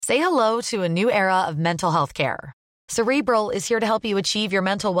Say hello to a new era of mental health care. Cerebral is here to help you achieve your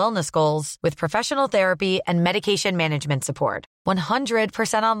mental wellness goals with professional therapy and medication management support.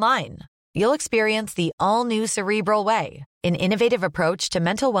 100% online. You'll experience the all-new Cerebral Way, an innovative approach to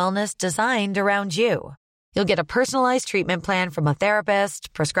mental wellness designed around you. You'll get a personalized treatment plan from a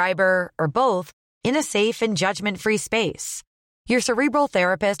therapist, prescriber, or both in a safe and judgment-free space. Your Cerebral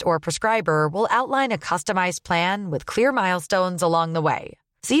therapist or prescriber will outline a customized plan with clear milestones along the way,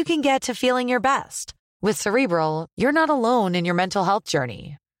 so you can get to feeling your best. With Cerebral, you're not alone in your mental health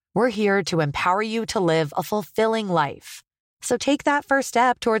journey. We're here to empower you to live a fulfilling life. So take that first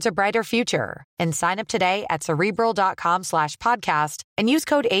step towards a brighter future and sign up today at Cerebral.com/podcast and use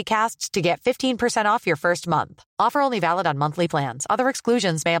code ACAST to get 15% off your first month. Offer only valid on monthly plans. Other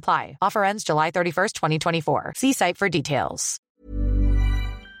exclusions may apply. Offer ends July 31st, 2024. See site for details.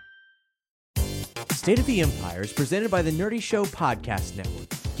 State of the Empire is presented by the Nerdy Show Podcast Network,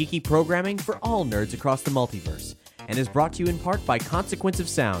 geeky programming for all nerds across the multiverse, and is brought to you in part by Consequence of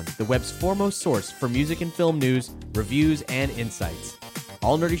Sound, the web's foremost source for music and film news, reviews, and insights.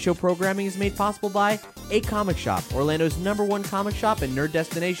 All Nerdy Show programming is made possible by A Comic Shop, Orlando's #1 comic shop and nerd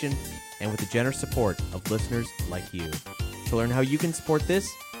destination, and with the generous support of listeners like you. To learn how you can support this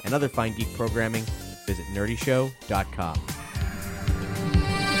and other fine geek programming, visit nerdyshow.com.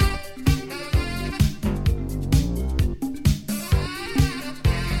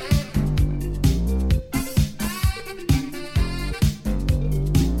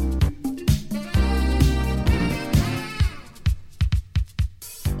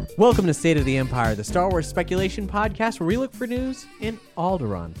 Welcome to State of the Empire, the Star Wars speculation podcast where we look for news in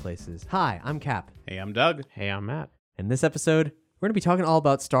Alderaan places. Hi, I'm Cap. Hey, I'm Doug. Hey, I'm Matt. In this episode, we're going to be talking all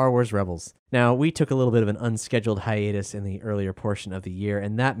about Star Wars Rebels. Now, we took a little bit of an unscheduled hiatus in the earlier portion of the year,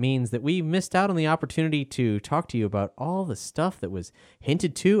 and that means that we missed out on the opportunity to talk to you about all the stuff that was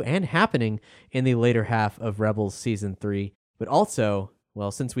hinted to and happening in the later half of Rebels Season 3. But also, well,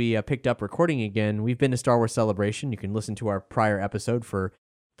 since we picked up recording again, we've been to Star Wars Celebration. You can listen to our prior episode for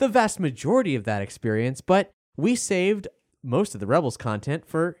the vast majority of that experience, but we saved most of the Rebels content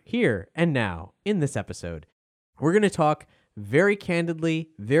for here and now in this episode. We're going to talk very candidly,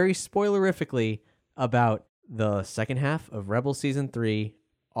 very spoilerifically about the second half of Rebels Season 3,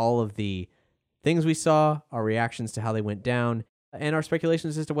 all of the things we saw, our reactions to how they went down, and our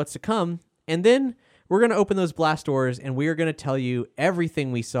speculations as to what's to come. And then we're going to open those blast doors, and we are going to tell you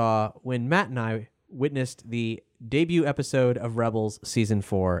everything we saw when Matt and I witnessed the debut episode of Rebels Season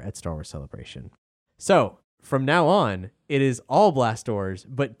 4 at Star Wars Celebration. So, from now on, it is all blast doors,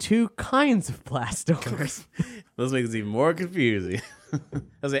 but two kinds of blast doors. Those make it even more confusing.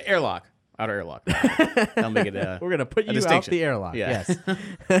 That's an airlock. Outer airlock. That'll make it We're going to put you out the airlock. Yeah.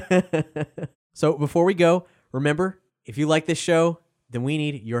 Yes. So, before we go, remember, if you like this show, then we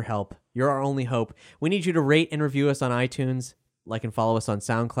need your help. You're our only hope. We need you to rate and review us on iTunes. Like and follow us on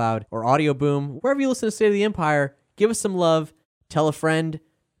SoundCloud or Audio Boom. Wherever you listen to State of the Empire, give us some love, tell a friend,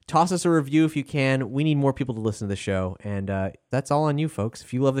 toss us a review if you can. We need more people to listen to the show, and that's all on you, folks.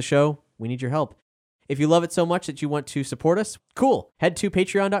 If you love the show, we need your help. If you love it so much that you want to support us, cool. Head to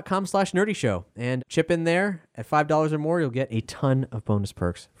patreon.com/nerdyshow and chip in there. At $5 or more, you'll get a ton of bonus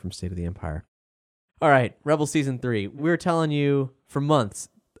perks from State of the Empire. All right, Rebel Season 3. We were telling you for months,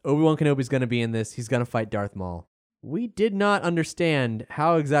 Obi-Wan Kenobi's going to be in this. He's going to fight Darth Maul. We did not understand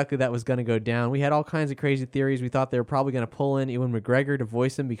how exactly that was going to go down. We had all kinds of crazy theories. We thought they were probably going to pull in Ewan McGregor to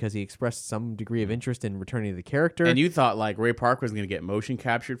voice him because he expressed some degree of interest in returning to the character. And you thought like Ray Park was going to get motion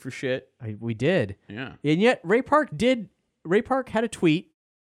captured for shit. We did. Yeah. And yet Ray Park had a tweet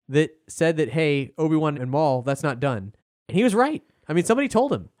that said that, hey, Obi-Wan and Maul, that's not done. And he was right. I mean, somebody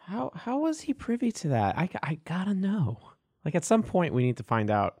told him. How was he privy to that? I gotta know. Like, at some point, we need to find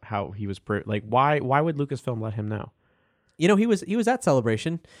out how he was why would Lucasfilm let him know? You know, he was at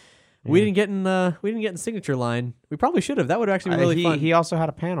Celebration. Yeah. We didn't get in signature line. We probably should have. That would have actually been really fun. He also had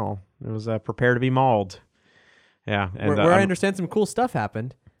a panel. It was prepare to be mauled. Yeah, and, where I understand some cool stuff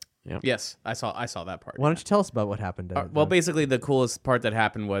happened. Yeah. Yes, I saw that part. Why don't you tell us about what happened? Well, basically, the coolest part that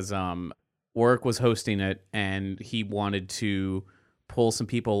happened was Warwick was hosting it, and he wanted to pull some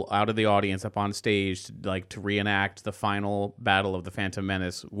people out of the audience up on stage to reenact the final battle of the Phantom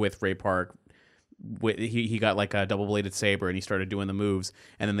Menace with Ray Park. He got like a double-bladed saber and he started doing the moves,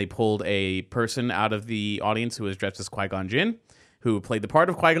 and then they pulled a person out of the audience who was dressed as Qui-Gon Jinn, who played the part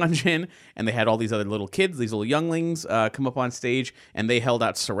of Qui-Gon Jinn, and they had all these other little kids, these little younglings come up on stage, and they held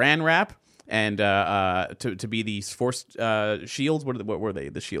out Saran wrap and to be these force shields. What were they?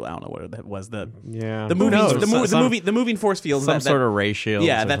 The shield? I don't know what it was. The moving force fields. Some sort of ray shield.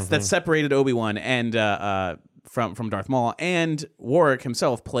 Yeah, that separated Obi-Wan, and from Darth Maul, and Warwick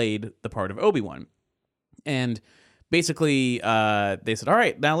himself played the part of Obi-Wan. And basically, they said, "All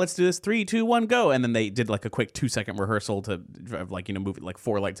right, now let's do this. 3, 2, 1, go!" And then they did like a quick 2-second rehearsal to move like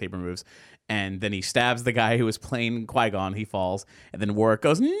 4 lightsaber moves. And then he stabs the guy who was playing Qui-Gon. He falls, and then Warwick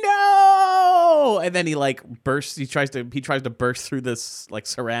goes, "No!" And then he like bursts. He tries to burst through this like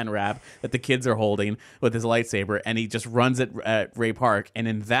Saran wrap that the kids are holding with his lightsaber, and he just runs at Ray Park. And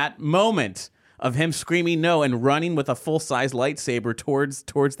in that moment of him screaming no and running with a full-size lightsaber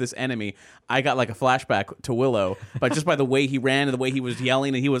towards this enemy, I got like a flashback to Willow, but just by the way he ran and the way he was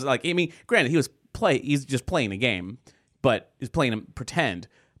yelling, and he was like, I mean, granted, he's just playing a game, but he's playing pretend,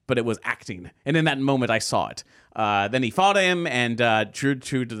 but it was acting. And in that moment, I saw it. Then he fought him, and true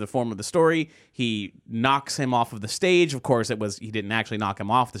to the form of the story, he knocks him off of the stage. Of course, he didn't actually knock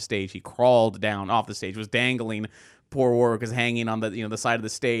him off the stage. He crawled down off the stage, was dangling. Poor Warwick is hanging on the side of the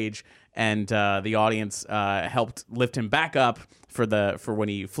stage, and the audience helped lift him back up for when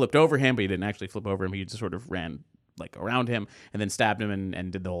he flipped over him, but he didn't actually flip over him. He just sort of ran like around him and then stabbed him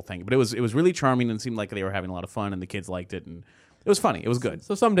and did the whole thing. But it was really charming and seemed like they were having a lot of fun, and the kids liked it, and it was funny. It was good.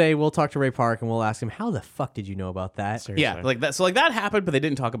 So someday we'll talk to Ray Park and we'll ask him, how the fuck did you know about that? Seriously. Yeah, like that. So like that happened, but they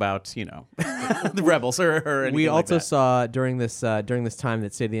didn't talk about the rebels or anything. We also like that. saw during this time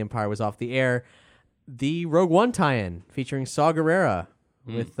that State of the Empire was off the air, the Rogue One tie-in featuring Saw Gerrera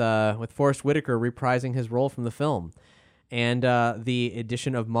with Forrest Whitaker reprising his role from the film, and the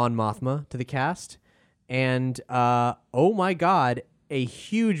addition of Mon Mothma to the cast, and oh my God, a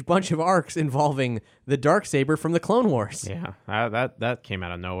huge bunch of arcs involving the Darksaber from the Clone Wars. Yeah, that came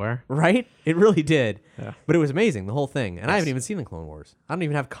out of nowhere. Right? It really did. Yeah. But it was amazing, the whole thing. And I haven't even seen the Clone Wars. I don't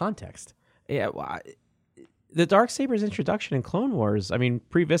even have context. Yeah, well, the Darksaber's introduction in Clone Wars, I mean,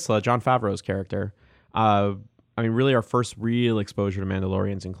 pre-Vizsla, Jon Favreau's character, really our first real exposure to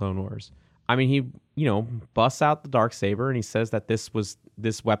Mandalorians in Clone Wars. I mean, he, busts out the Darksaber and he says that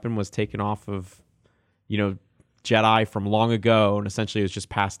this weapon was taken off of, Jedi from long ago, and essentially it was just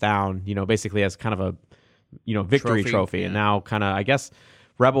passed down, basically as kind of a, victory trophy. Yeah. And now kind of, I guess,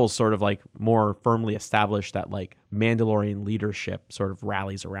 Rebels sort of like more firmly established that like Mandalorian leadership sort of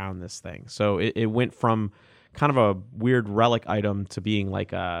rallies around this thing. So it went from kind of a weird relic item to being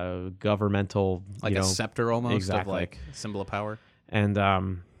like a governmental, like a scepter almost, exactly. of like symbol of power. And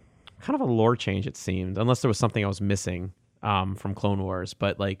kind of a lore change, it seemed, unless there was something I was missing from Clone Wars.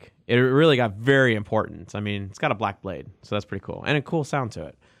 But like it really got very important. I mean, it's got a black blade, so that's pretty cool, and a cool sound to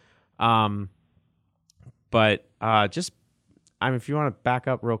it. If you want to back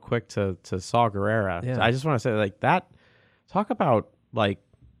up real quick to Saw Gerrera, Yeah. I just want to say like that. Talk about like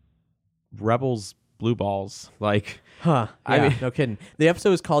Rebels blue balls, like. Huh. I Yeah, mean- no kidding. The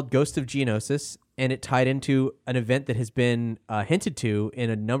episode is called Ghost of Geonosis, and it tied into an event that has been hinted to in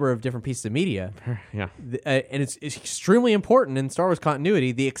a number of different pieces of media. Yeah. And it's extremely important in Star Wars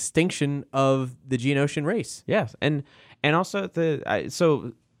continuity, the extinction of the Geonosian race. Yes, and also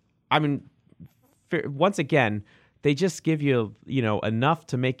once again, they just give you enough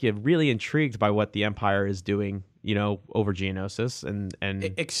to make you really intrigued by what the Empire is doing, over Geonosis and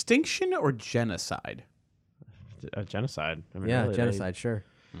Extinction or genocide? genocide. I mean, Yeah, really, genocide, sure.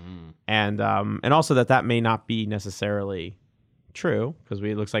 and also that may not be necessarily true, because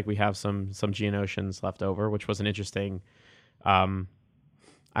it looks like we have some Geonosians left over, which was an interesting.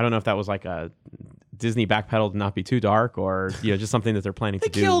 I don't know if that was like a Disney backpedal to not be too dark, or just something that they're planning They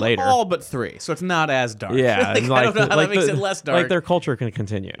to do killed later. all but 3, so it's not as dark. Yeah, like, and I don't know how that makes it less dark. Like their culture can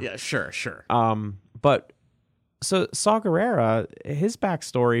continue. Yeah, sure. But so Saw Gerrera, his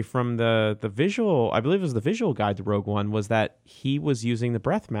backstory from the visual, I believe it was the visual guide to Rogue One, was that he was using the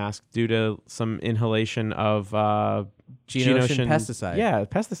breath mask due to some inhalation of Geonosian pesticide. Yeah,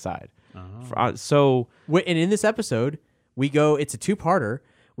 pesticide. And in this episode, it's a two-parter.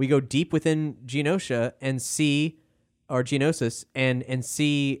 We go deep within Geonosis and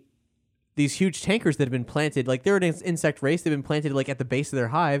see these huge tankers that have been planted. Like, they're an insect race. They've been planted like at the base of their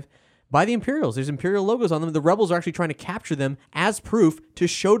hive by the Imperials. There's Imperial logos on them. The rebels are actually trying to capture them as proof to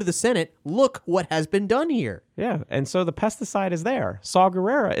show to the Senate, look what has been done here. Yeah, and so the pesticide is there. Saw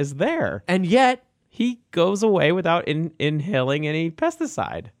Gerrera is there. And yet, He goes away without inhaling any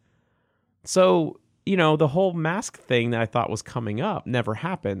pesticide. So, the whole mask thing that I thought was coming up never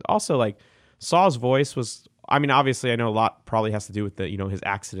happened. Also, like, Saw's voice was, obviously I know a lot probably has to do with the, his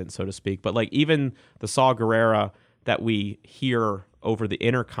accident, so to speak, but like even the Saw Gerrera that we hear over the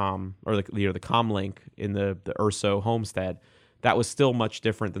intercom or the comm link in the Urso homestead, that was still much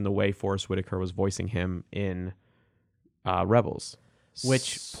different than the way Forrest Whitaker was voicing him in Rebels.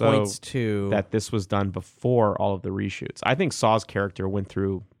 which So points to that this was done before all of the reshoots. I think Saw's character went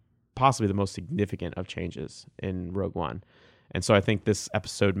through possibly the most significant of changes in Rogue One. And so I think this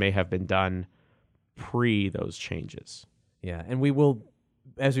episode may have been done pre those changes. Yeah, and we will,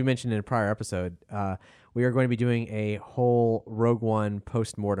 as we mentioned in a prior episode, we are going to be doing a whole Rogue One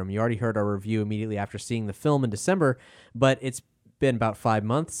post-mortem. You already heard our review immediately after seeing the film in December, but it's been about 5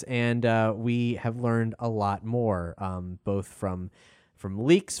 months, and we have learned a lot more, both from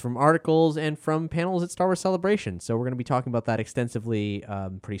leaks, from articles, and from panels at Star Wars Celebration. So we're going to be talking about that extensively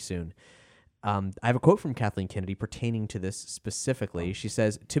pretty soon. I have a quote from Kathleen Kennedy pertaining to this specifically. She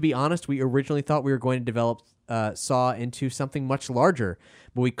says, "To be honest, we originally thought we were going to develop Saw into something much larger,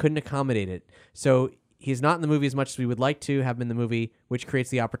 but we couldn't accommodate it. So he's not in the movie as much as we would like to have him in the movie, which creates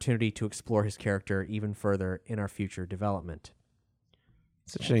the opportunity to explore his character even further in our future development."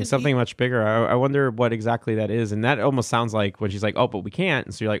 It's interesting. Something much bigger. I wonder what exactly that is. And that almost sounds like when she's like, oh, but we can't.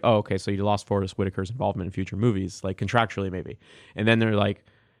 And so you're like, oh, okay, so you lost Forrest Whitaker's involvement in future movies, like contractually maybe. And then they're like,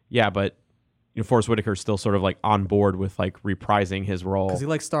 yeah, but Forrest Whitaker's still sort of like on board with like reprising his role. Because he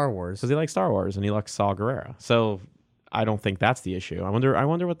likes Star Wars. Because he likes Star Wars and he likes Saw Gerrera. So I don't think that's the issue. I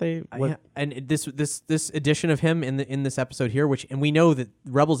wonder what they. Yeah, and this edition of him in this episode here, and we know that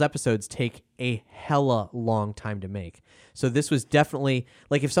Rebels episodes take a hella long time to make. So this was definitely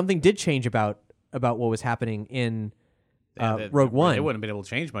like if something did change about what was happening in Rogue One, they wouldn't have been able to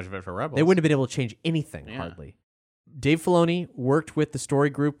change much of it for Rebels. They wouldn't have been able to change anything hardly. Dave Filoni worked with the story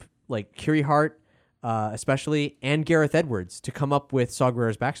group like Kiri Hart, especially, and Gareth Edwards to come up with Saw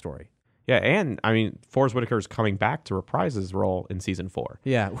Gerrera's backstory. Yeah, and I mean, Forrest Whitaker is coming back to reprise his role in season 4.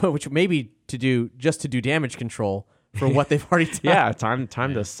 Yeah, which may be to do damage control for what they've already done. Yeah, time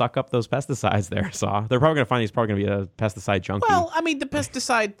to suck up those pesticides there, Saw. They're probably going to find he's probably going to be a pesticide junkie. Well, I mean, the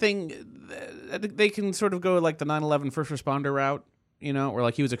pesticide thing, they can sort of go like the 9/11 first responder route, or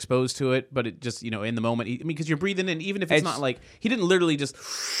like he was exposed to it, but it just, in the moment, because you're breathing in, even if it's not like, he didn't literally just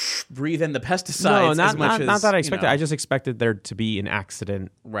breathe in the pesticides not that I expected. I I just expected there to be an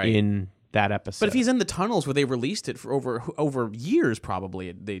accident in that episode. But if he's in the tunnels where they released it for over years, probably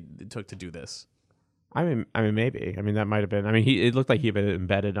it took to do this. I mean, maybe. I mean, that might have been. I mean, it looked like he had been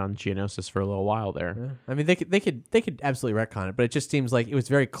embedded on Geonosis for a little while there. Yeah. I mean, they could absolutely retcon it, but it just seems like it was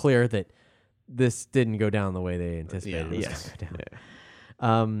very clear that this didn't go down the way they anticipated. Yes.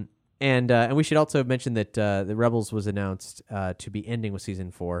 And we should also mention that the Rebels was announced to be ending with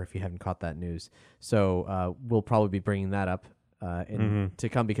season 4. If you haven't caught that news, so we'll probably be bringing that up to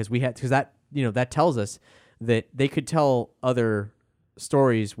come because that tells us that they could tell other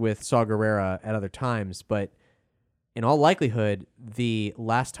stories with Saw Gerrera at other times, but in all likelihood, the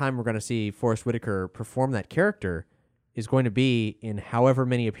last time we're going to see Forrest Whitaker perform that character is going to be in however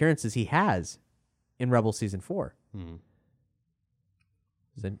many appearances he has in Rebels season 4.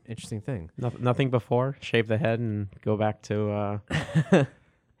 It's an interesting thing. Nothing before? Shave the head and go back to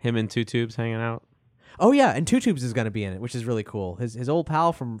him and Two Tubes hanging out? Oh, yeah, and Two Tubes is going to be in it, which is really cool. His old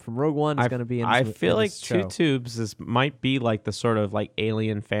pal from Rogue One is going to be in I this feel like show. Two Tubes might be like the sort of like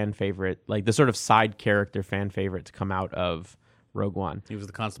alien fan favorite, like the sort of side character fan favorite to come out of Rogue One. He was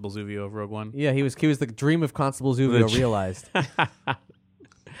the Constable Zuvio of Rogue One. Yeah, he was the dream of Constable Zuvio realized.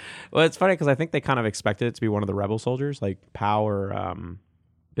 Well, it's funny because I think they kind of expected it to be one of the rebel soldiers, like Pow or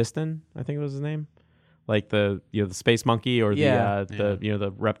Biston, I think it was his name. Like the space monkey or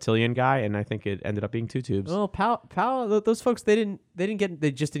the reptilian guy, and I think it ended up being Two Tubes. Well, Pow, those folks they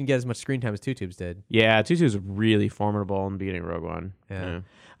just didn't get as much screen time as Two Tubes did. Yeah, Two Tubes was really formidable in the beginning of Rogue One. Yeah.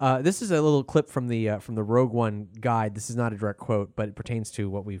 This is a little clip from the Rogue One guide. This is not a direct quote, but it pertains to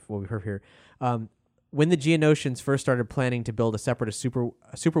what we've heard here. When the Geonosians first started planning to build a separatist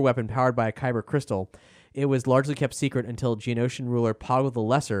super weapon powered by a kyber crystal, it was largely kept secret until Geonosian ruler Poggle the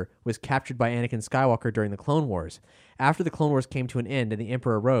Lesser was captured by Anakin Skywalker during the Clone Wars. After the Clone Wars came to an end and the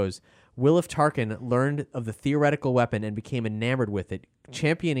Emperor rose, Williff Tarkin learned of the theoretical weapon and became enamored with it,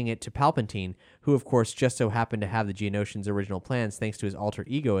 championing it to Palpatine, who of course just so happened to have the Geonosians' original plans thanks to his alter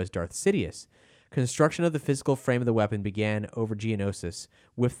ego as Darth Sidious. Construction of the physical frame of the weapon began over Geonosis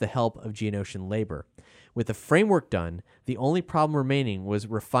with the help of Geonosian labor. With the framework done, the only problem remaining was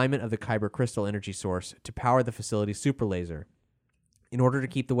refinement of the kyber crystal energy source to power the facility's super laser. In order to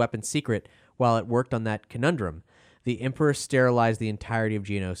keep the weapon secret while it worked on that conundrum, the Emperor sterilized the entirety of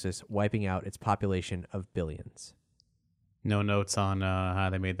Geonosis, wiping out its population of billions. No notes on how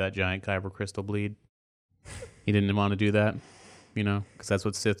they made that giant kyber crystal bleed. He didn't want to do that, because that's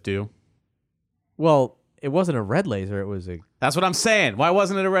what Sith do. Well, it wasn't a red laser, it was a... That's what I'm saying. Why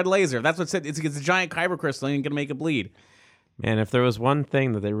wasn't it a red laser? That's what said. It's a giant kyber crystal and going to make it bleed. Man, if there was one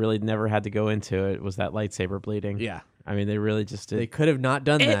thing that they really never had to go into, it was that lightsaber bleeding. Yeah. I mean, they really just did. They could have not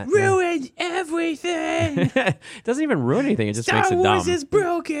done that. It ruined everything. everything. It doesn't even ruin anything. It just Star makes it Wars dumb. is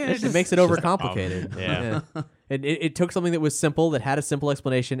broken. It makes it overcomplicated. Yeah. It took something that was simple, that had a simple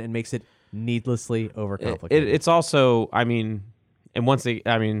explanation, and makes it needlessly overcomplicated. It's also, I mean,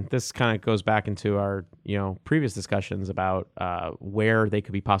 and this kind of goes back into our, previous discussions about where they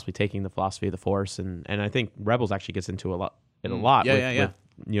could be possibly taking the philosophy of the Force, and I think Rebels actually gets into a lot with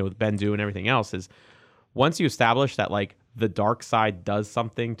Bendu and everything else. Is once you establish that like the dark side does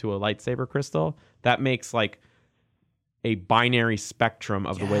something to a lightsaber crystal, that makes like a binary spectrum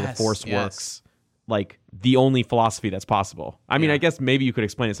of the way the Force works. Like the only philosophy that's possible. I mean, I guess maybe you could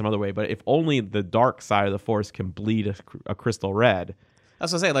explain it some other way, but if only the dark side of the Force can bleed a crystal red.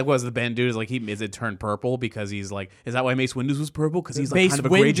 That's what I say. Like, what does the Bendu? Is like is it turned purple because he's like? Is that why Mace Windu was purple? Because he's like Mace kind of a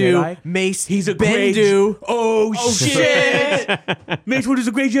gray Windu, Jedi. Mace, he's a Bendu. Oh shit! Mace Windu's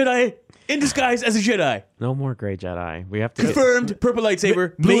a gray Jedi in disguise as a Jedi. No more gray Jedi. We have to Confirmed. Purple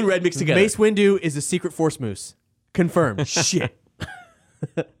lightsaber, blue and red mixed together. Mace Windu is a secret Force moose. Confirmed. Shit.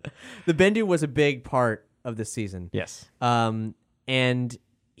 The Bendu was a big part of this season. Yes. And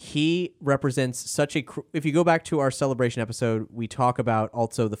he represents such a. If you go back to our Celebration episode, we talk about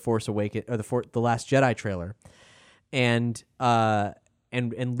also the Force Awakens or the Last Jedi trailer, and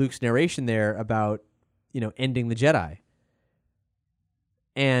Luke's narration there about ending the Jedi.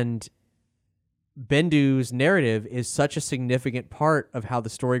 And Bendu's narrative is such a significant part of how the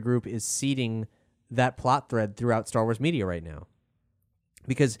story group is seeding that plot thread throughout Star Wars media right now,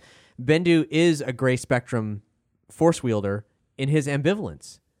 because Bendu is a gray spectrum Force wielder in his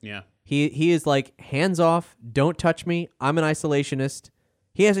ambivalence. Yeah. He is like, hands off, don't touch me, I'm an isolationist.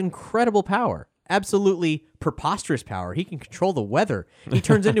 He has incredible power, absolutely preposterous power. He can control the weather. He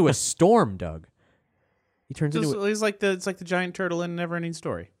turns into a storm, Doug. He turns into He's like it's like the giant turtle in Neverending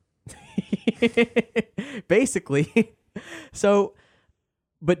Story. basically. So,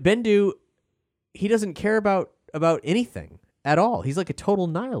 but Bendu, he doesn't care about anything at all. He's like a total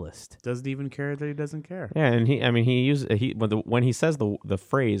nihilist. Doesn't even care that he doesn't care. Yeah, and when he says the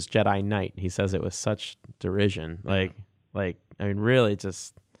phrase Jedi Knight, he says it with such derision. Like I mean, really,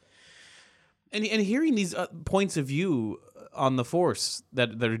 just and hearing these points of view on the Force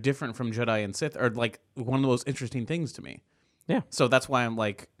that are different from Jedi and Sith are like one of the most interesting things to me. Yeah. So that's why I'm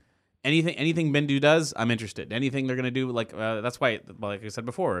like, anything Bendu does, I'm interested. Anything they're gonna do, like that's why, like I said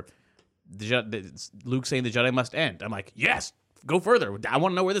before, Luke saying the Jedi must end. I'm like, yes, go further. I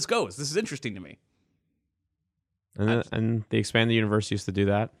want to know where this goes. This is interesting to me. And the expanded universe used to do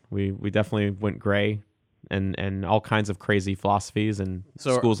that. We definitely went gray, and all kinds of crazy philosophies and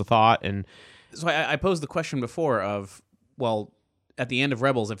schools of thought. And so I posed the question before of, well, at the end of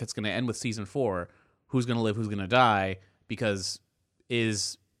Rebels, if it's going to end with season 4, who's going to live, who's going to die? Because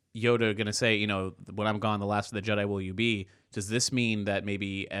is Yoda going to say, when I'm gone, the last of the Jedi will you be? Does this mean that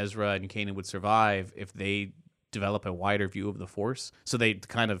maybe Ezra and Kanan would survive if they develop a wider view of the Force? So they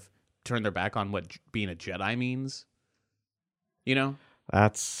kind of turn their back on what being a Jedi means? I don't know.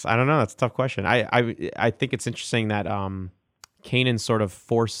 That's a tough question. I think it's interesting that Kanan's sort of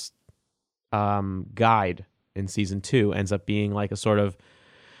Force guide in season 2 ends up being like a sort of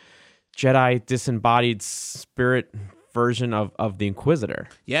Jedi disembodied spirit version of the Inquisitor.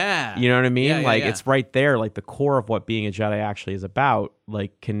 Yeah. You know what I mean? Yeah, It's right there, like the core of what being a Jedi actually is about,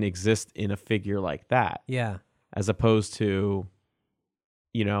 like can exist in a figure like that. Yeah. As opposed to,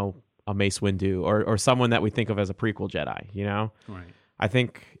 a Mace Windu or someone that we think of as a prequel Jedi, Right. I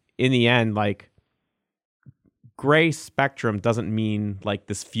think in the end, like gray spectrum doesn't mean like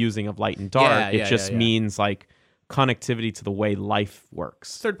this fusing of light and dark. It just means like connectivity to the way life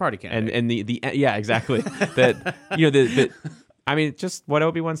works. Third party canon. And yeah, exactly. that I mean, just what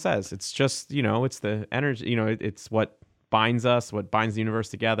Obi-Wan says. It's just, it's the energy, it's what binds us, what binds the universe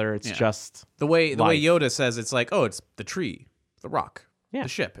together. It's just the way Yoda says it's like, oh, it's the tree, the rock, the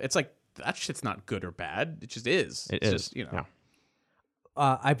ship. It's like that shit's not good or bad. It just is. It's just, Yeah.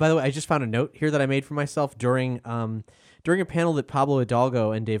 By the way, I just found a note here that I made for myself during a panel that Pablo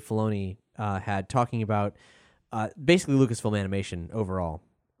Hidalgo and Dave Filoni had talking about basically Lucasfilm animation overall.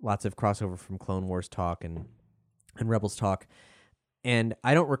 Lots of crossover from Clone Wars talk and Rebels talk. And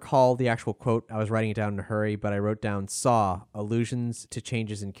I don't recall the actual quote. I was writing it down in a hurry, but I wrote down "saw allusions to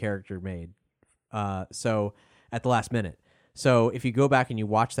changes in character made." So at the last minute. So if you go back and you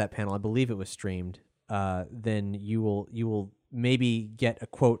watch that panel, I believe it was streamed. Then you will maybe get a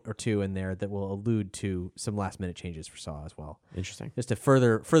quote or two in there that will allude to some last minute changes for Saw as well. Interesting. Just to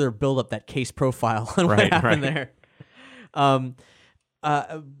further build up that case profile on what happened there.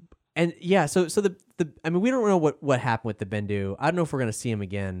 And yeah, so the I mean, we don't know what happened with the Bendu. I don't know if we're going to see him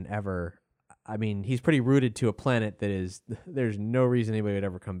again ever. I mean, he's pretty rooted to a planet that is, there's no reason anybody would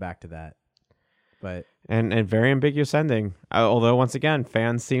ever come back to that. But and very ambiguous ending. Although once again,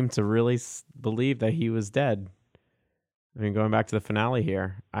 fans seem to really believe that he was dead. I mean, going back to the finale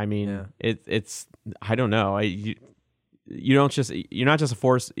here. I mean, it's I don't know. You're not just a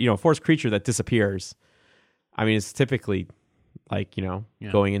force creature that disappears. I mean, it's typically like,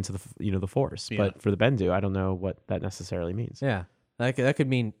 going into the force. Yeah. But for the Bendu, I don't know what that necessarily means. yeah, that could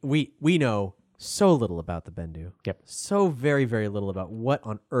mean we know so little about the Bendu. Yep. So very, very little about what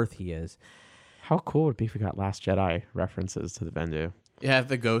on earth he is. How cool would it be if we got Last Jedi references to the Bendu? Yeah, if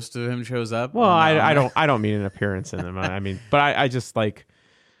the ghost of him shows up. Well, I don't mean an appearance in them. I mean, but I just like,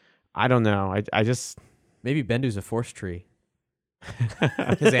 I don't know. I just Maybe Bendu's a force tree.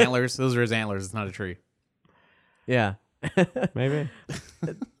 his antlers. Those are his antlers. It's not a tree. Yeah. maybe.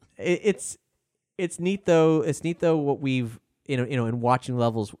 It's neat though. It's neat though what we've in watching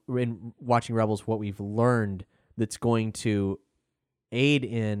Rebels, what we've learned that's going to aid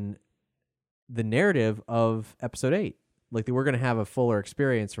in the narrative of Episode 8. Like we're going to have a fuller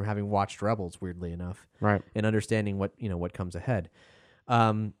experience from having watched Rebels, weirdly enough, Right. and understanding what comes ahead.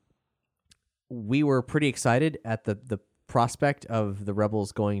 We were pretty excited at the prospect of the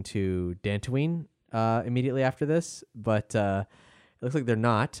Rebels going to Dantooine immediately after this, but it looks like they're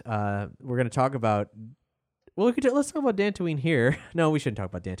not. We're going to talk about. Well, let's talk about Dantooine here. No, we shouldn't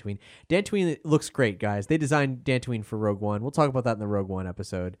talk about Dantooine. Dantooine looks great, guys. They designed Dantooine for Rogue One. We'll talk about that in the Rogue One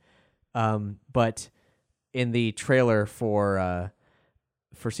episode. But in the trailer for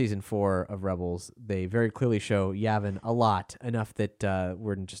season 4 of Rebels, they very clearly show Yavin a lot, enough that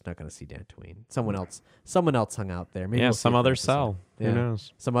we're just not going to see Dantooine. Someone else hung out there. Maybe Yeah, we'll see some it other next cell. episode. Who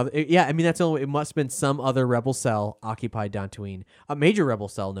knows? Some other. Yeah, I mean that's the only. It must have been some other rebel cell occupied Dantooine, a major rebel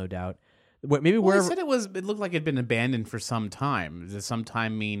cell, no doubt. Maybe Well, wherever. they said it looked like it'd been abandoned for some time. Does some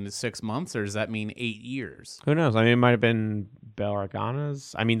time mean 6 months, or does that mean 8 years? Who knows? I mean, it might have been Bail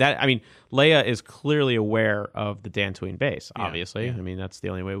Organa's. I mean, Leia is clearly aware of the Dantooine base, Yeah, obviously. yeah. I mean, that's the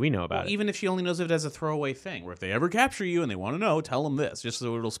only way we know about it. Even if she only knows of it as a throwaway thing, where if they ever capture you and they want to know, tell them this, just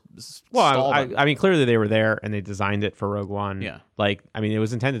so it'll Well, stall them. I mean, clearly they were there and they designed it for Rogue One. Yeah. Like, I mean, it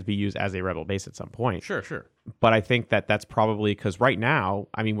was intended to be used as a rebel base at some point. Sure. But I think that's probably because right now,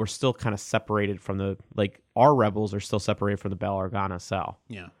 I mean, we're still kind of separated from our rebels are still separated from the Bail Organa cell.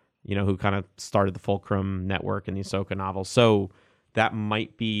 Yeah. Who kind of started the Fulcrum network in the Ahsoka novels. So that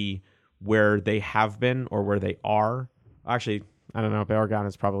might be where they have been or where they are. Actually, I don't know. Bail Organa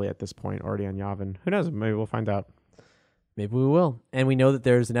is probably at this point already on Yavin. Who knows? Maybe we'll find out. Maybe we will. And we know that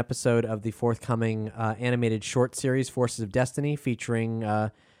there's an episode of the forthcoming animated short series, Forces of Destiny, featuring,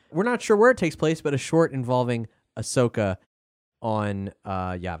 we're not sure where it takes place, but a short involving Ahsoka on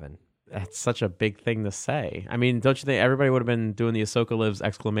Yavin. That's such a big thing to say. I mean, don't you think everybody would have been doing the Ahsoka lives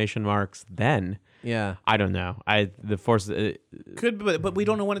exclamation marks then? Yeah. I don't know. The Force... Could, but we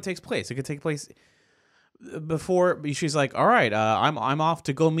don't know when it takes place. It could take place before. She's like, all right, I'm off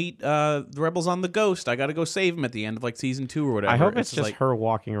to go meet the rebels on the Ghost. I got to go save them at the end of season 2 or whatever. I hope it's just her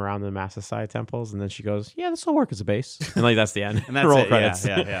walking around the Massasai temples, and then she goes, "Yeah, this will work as a base," and that's the end. And that's roll it. credits.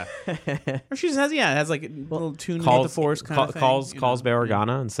 Yeah. Or she just has, it has a little tune near the calls Force kind of thing. Calls Bail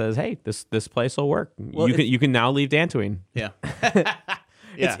Organa and says, "Hey, this place will work. Well, you can now leave Dantooine." Yeah.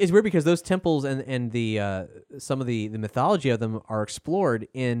 It's weird because those temples and the some of the mythology of them are explored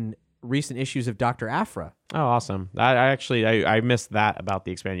in recent issues of Dr. Aphra. Oh, awesome! I missed that about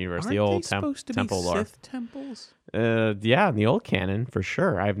the expanded universe. Aren't the old they supposed to temple be lore. Sith temples? Yeah, in the old canon for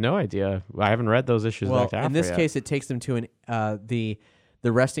sure. I have no idea. I haven't read those issues. Well, back to in Aphra this yet. case, it takes them to the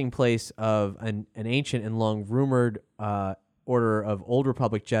resting place of an ancient and long rumored order of Old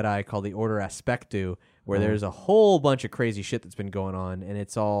Republic Jedi called the Order Aspectu, where there's a whole bunch of crazy shit that's been going on, and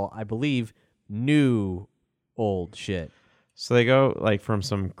it's all, I believe, new old shit. So they go from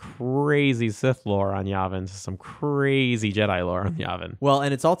some crazy Sith lore on Yavin to some crazy Jedi lore on Yavin. Well,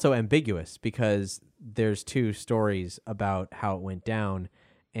 and it's also ambiguous because there's two stories about how it went down,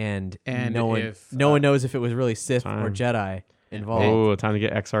 and no one knows if it was really Sith or Jedi involved. Oh, time to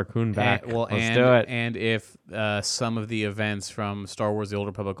get Exar Kun back. Let's do it. And if some of the events from Star Wars: The Old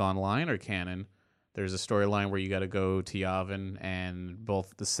Republic Online are canon, there's a storyline where you got to go to Yavin, and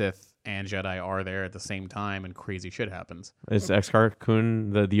both the Sith and Jedi are there at the same time, and crazy shit happens. Is Exar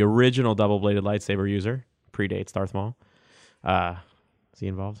Kun the original double-bladed lightsaber user? Predates Darth Maul. Is he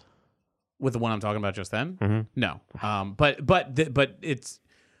involved? With the one I'm talking about just then? Mm-hmm. No. But it's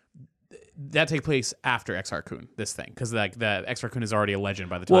that takes place after Exar Kun, this thing, because the Exar Kun is already a legend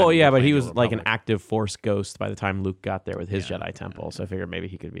by the time. Well, yeah, but he playing was the like an Republic. active Force ghost by the time Luke got there with his Yeah, Jedi temple. So I figured maybe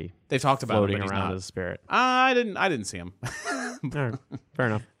he could be They talked about floating him, but he's around not. as a spirit. I didn't see him. All right, fair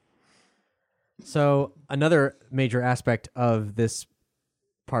enough. So another major aspect of this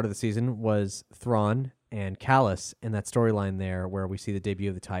part of the season was Thrawn and Callus in that storyline there where we see the debut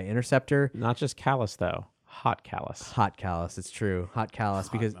of the TIE Interceptor. Not just Callus, though. Hot Callus. Hot Callus, it's true. Hot Callus,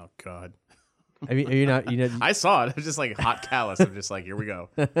 because Oh God. I mean, are you not, I saw it. It was just like hot callus. I'm just like, here we go.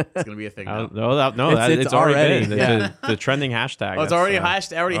 It's gonna be a thing now. It's already been yeah. the trending hashtag. Oh, it's already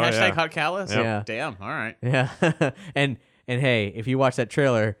hashtag yeah. hot callus. Yep. Yeah. Damn. All right. Yeah. and hey, if you watch that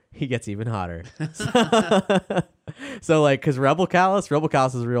trailer, he gets even hotter. So like, because Rebel Callus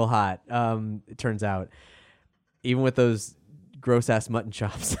is real hot. It turns out, even with those gross ass mutton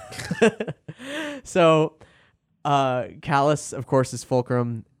chops. So, Callus, of course, is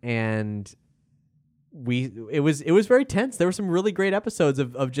Fulcrum, and it was very tense. There were some really great episodes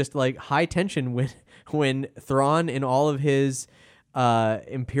of just like high tension when Thrawn, in all of his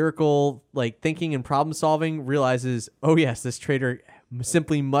empirical like thinking and problem solving, realizes, oh yes, this traitor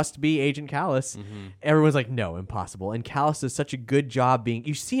simply must be Agent Callus. Everyone's like, no, impossible. And Callus does such a good job being,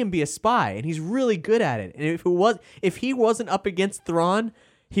 you see him be a spy, and he's really good at it. And if he wasn't up against Thrawn,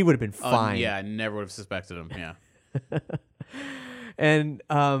 he would have been fine. Yeah, I never would have suspected him. Yeah. And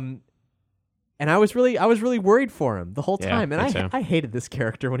I was really worried for him the whole time. me And too. I hated this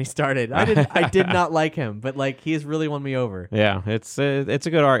character when he started. I did not like him, but like he has really won me over. Yeah, it's a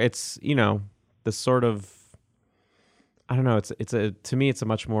good arc. It's, the sort of, I don't know. To me, it's a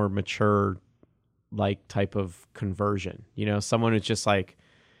much more mature, like, type of conversion. Someone who's just like,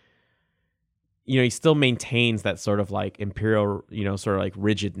 he still maintains that sort of like imperial, sort of like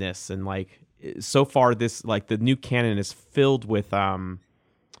rigidness, and like so far this like the new canon is filled with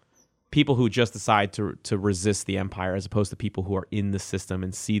people who just decide to resist the Empire, as opposed to people who are in the system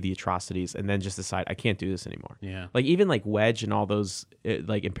and see the atrocities and then just decide, I can't do this anymore. Yeah. Like even like Wedge and all those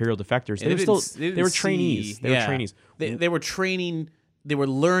like Imperial defectors, they were trainees. They were trainees. They were training. They were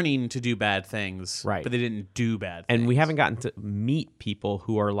learning to do bad things, Right. But they didn't do bad things. And we haven't gotten to meet people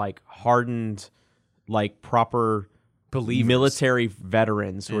who are like hardened, like proper Believers. military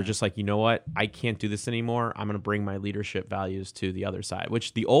veterans who are just like, you know what, I can't do this anymore. I'm going to bring my leadership values to the other side,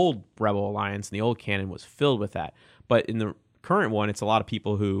 which the old Rebel Alliance and the old canon was filled with that. But in the current one, it's a lot of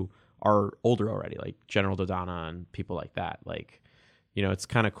people who are older already, like General Dodonna and people like that. Like, it's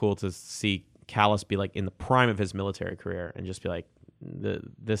kind of cool to see Callus be like in the prime of his military career and just be like,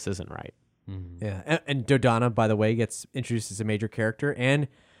 this isn't right. Yeah, and Dodonna, by the way, gets introduced as a major character and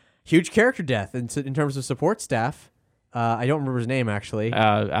huge character death in terms of support staff. I don't remember his name actually.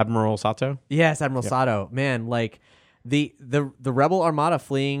 Admiral Sato. Yes, Admiral Sato. Man, like the Rebel Armada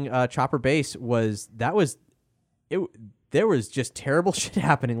fleeing Chopper Base there was just terrible shit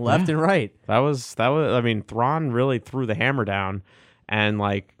happening left and right. That was. I mean, Thrawn really threw the hammer down, and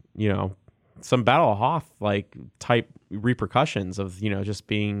like some Battle of Hoth like type repercussions of just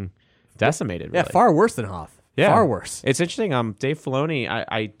being decimated. Yeah, really. far worse than Hoth. Yeah. Far worse. It's interesting. Dave Filoni,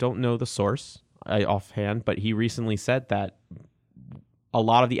 I don't know the source offhand, but he recently said that a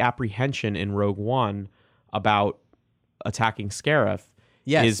lot of the apprehension in Rogue One about attacking Scarif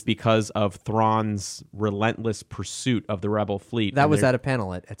is because of Thrawn's relentless pursuit of the Rebel fleet. That was at a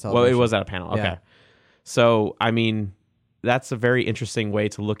panel at Celebration. Well, it was at a panel. Okay. Yeah. So, I mean, that's a very interesting way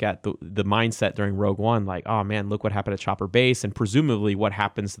to look at the mindset during Rogue One. Like, oh man, look what happened at Chopper Base, and presumably what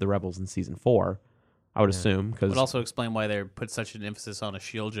happens to the Rebels in Season 4, I would assume. Because would also explain why they put such an emphasis on a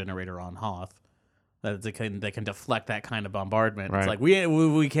shield generator on Hoth. That they can deflect that kind of bombardment. Right. It's like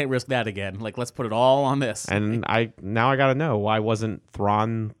we can't risk that again. Like let's put it all on this. And I gotta know, why wasn't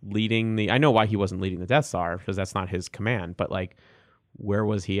Thrawn leading I know why he wasn't leading the Death Star, because that's not his command. But like, where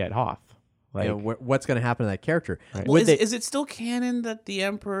was he at Hoth? Like, what's going to happen to that character? Right. Well, is it still canon that the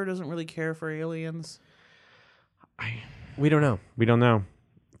Emperor doesn't really care for aliens? We don't know. We don't know.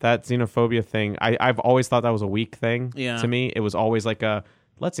 That xenophobia thing, I've always thought that was a weak thing. Yeah. To me, it was always like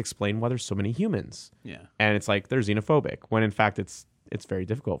let's explain why there's so many humans. Yeah. And it's like they're xenophobic, when in fact it's very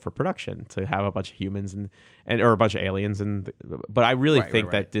difficult for production to have a bunch of humans or a bunch of aliens. But I really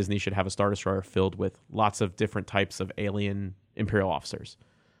think that Disney should have a Star Destroyer filled with lots of different types of alien Imperial officers.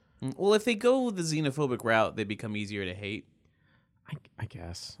 Well, if they go the xenophobic route, they become easier to hate. I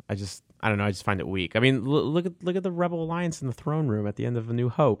guess. I don't know. I just find it weak. I mean, look at the Rebel Alliance in the throne room at the end of A New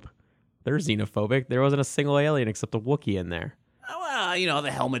Hope. They're xenophobic. There wasn't a single alien except a Wookiee in there. Well,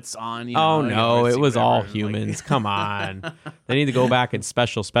 the helmet's on. Oh no, it was all whatever, humans. Come on, they need to go back and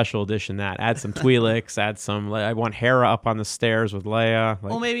special edition that. Add some Twi'leks. Add some. I want Hera up on the stairs with Leia.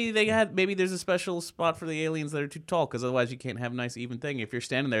 Well, maybe there's a special spot for the aliens that are too tall, because otherwise you can't have a nice even thing. If you're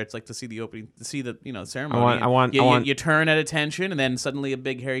standing there, it's like to see the opening, to see the ceremony. You turn at attention, and then suddenly a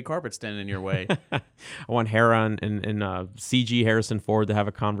big hairy carpet standing in your way. I want Hera and CG Harrison Ford to have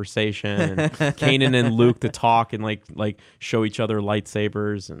a conversation, and Kanan and Luke to talk and like show each other lightsabers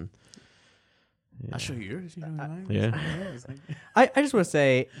lightsabers and. I'll show you yours. You know what I mean? Yeah. I just want to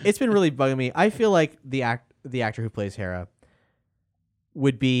say it's been really bugging me. I feel like the actor who plays Hera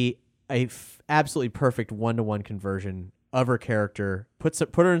would be a absolutely perfect 1-to-1 conversion of her character. Put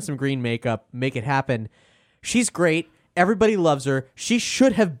her in some green makeup, make it happen. She's great. Everybody loves her. She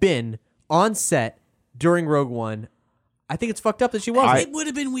should have been on set during Rogue One. I think it's fucked up that she wasn't. It would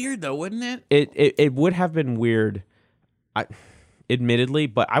have been weird though, wouldn't it? It would have been weird, admittedly,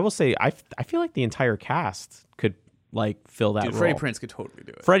 but I will say I feel like the entire cast could like fill that role. Freddie Prinze could totally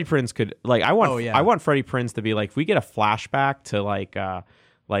do it. Freddie Prinze could I want Freddie Prinze to be like, if we get a flashback to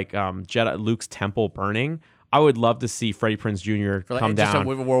Jedi Luke's temple burning, I would love to see Freddie Prinze Jr. come down.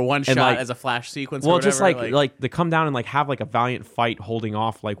 Just one shot as a flash sequence. Well, or whatever, just like the come down and like have like a valiant fight holding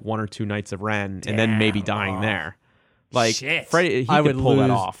off like 1 or 2 Knights of Ren, and then maybe dying there. Like shit. Freddie, I could would pull lose that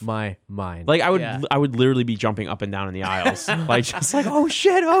off. my mind. Like I would literally be jumping up and down in the aisles, like just like oh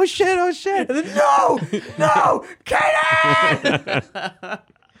shit, and then, no, Kanan!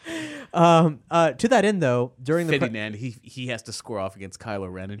 To that end, though, during the Ferdinand, he has to score off against Kylo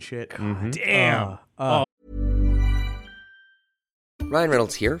Ren and shit. Mhm. Damn. Ryan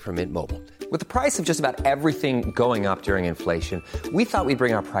Reynolds here from Mint Mobile. With the price of just about everything going up during inflation, we thought we'd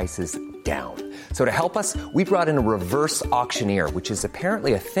bring our prices down. So to help us, we brought in a reverse auctioneer, which is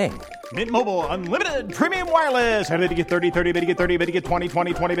apparently a thing. Mint Mobile Unlimited Premium Wireless. How to get 30, 30, bit to get 30, bit to get 20,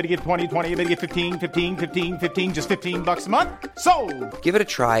 20, 20, bit to get 20, 20, bit to get 15, 15, 15, 15, just $15 a month? Sold! Give it a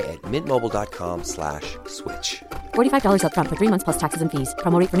try at mintmobile.com/switch. $45 up front for 3 months plus taxes and fees.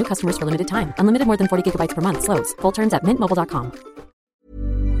 Promo rate for new customers for limited time. Unlimited more than 40 gigabytes per month. Slows full terms at mintmobile.com.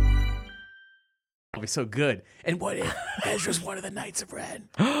 It'll be so good. And what if Ezra's one of the Knights of Ren?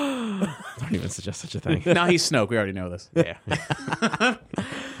 Don't even suggest such a thing. No, he's Snoke. We already know this. Yeah.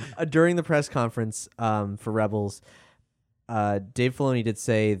 during the press conference for Rebels, Dave Filoni did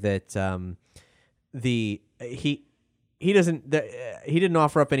say that he didn't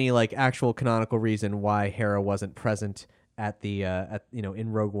offer up any like actual canonical reason why Hera wasn't present at the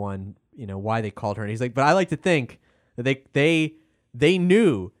in Rogue One, why they called her, and he's like, but I like to think that they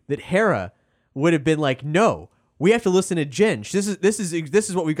knew that Hera would have been like, no, we have to listen to Jyn. This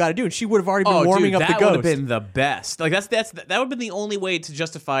is what we've got to do, and she would have already been warming up the ghost. That would have been the best. Like that would have been the only way to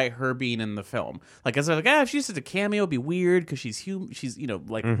justify her being in the film. Like as if she's just a cameo, it'd be weird because she's human. She's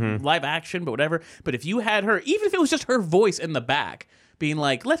live action, but whatever. But if you had her, even if it was just her voice in the back, being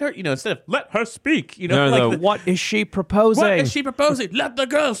like, let her, instead of let her speak, what is she proposing? What is she proposing? Let the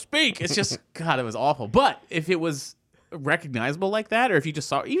girl speak. It's just God, it was awful. But if it was recognizable like that, or if you just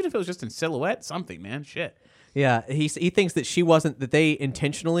saw, even if it was just in silhouette, something, man, shit. Yeah, he thinks that that they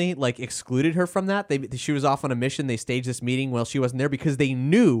intentionally like excluded her from that. She was off on a mission. They staged this meeting while she wasn't there because they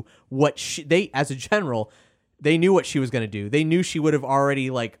knew as a general, they knew what she was going to do. They knew she would have already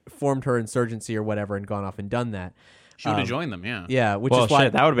like formed her insurgency or whatever and gone off and done that. She would have joined them, yeah. Yeah, which well, is why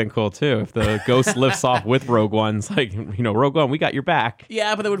shit, that would have been cool too if the ghost lifts off with Rogue One. It's like, Rogue One, we got your back.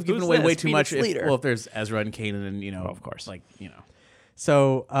 Yeah, but that would have given Who's away this? way too Be much. its leader. If there's Ezra and Kanan, and of course,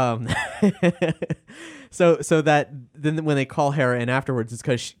 So, so that then when they call Hera in afterwards, it's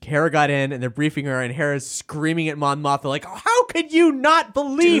because Hera got in and they're briefing her, and Hera's screaming at Mon Mothma like, oh, "How could you not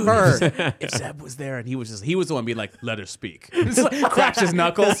believe her?" If Zeb was there and he was the one being like, "Let her speak," cracks his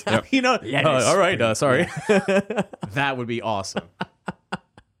knuckles. All right, sorry. That would be awesome.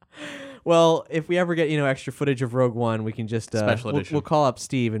 Well, if we ever get extra footage of Rogue One, we can just Special edition. We'll call up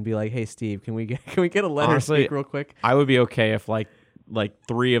Steve and be like, "Hey, Steve, can we get a letter Honestly, speak real quick?" I would be okay if like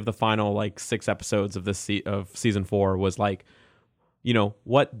 3 of the final 6 episodes of this of season 4 was like,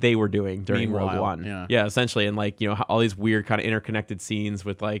 what they were doing during Rogue One. Yeah, essentially, and all these weird kind of interconnected scenes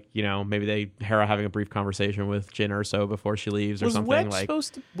with maybe Hera having a brief conversation with Jyn Erso before she leaves or something.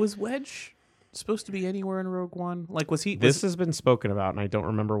 Was Wedge supposed to be anywhere in Rogue One? Like, was he? This has been spoken about, and I don't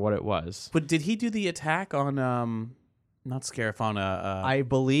remember what it was. But did he do the attack on not Scarif, on I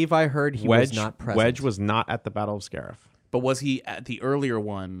believe I heard he Wedge was not present. Wedge was not at the Battle of Scarif. But was he at the earlier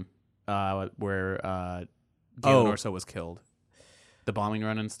one where Galen Erso was killed? The bombing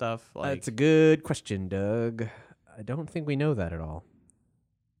run and stuff? That's a good question, Doug. I don't think we know that at all.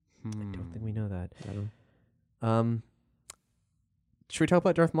 I don't think we know that. Should we talk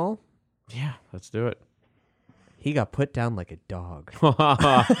about Darth Maul? Yeah, let's do it. He got put down like a dog.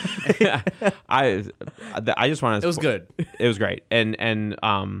 I just want to. It was good. It was great, and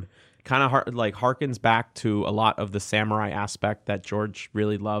kind of harkens back to a lot of the samurai aspect that George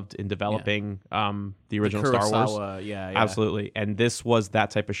really loved in developing the original Star Wars. Yeah, absolutely. And this was that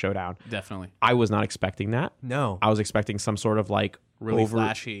type of showdown. Definitely. I was not expecting that. No, I was expecting some sort of really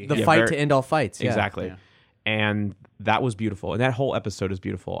flashy. The fight to end all fights. Yeah. Exactly. Yeah. and that was beautiful. And that whole episode is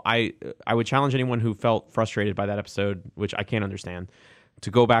beautiful. I would challenge anyone who felt frustrated by that episode, which I can't understand,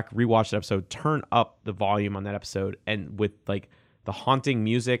 to go back, rewatch that episode, turn up the volume on that episode, and with like the haunting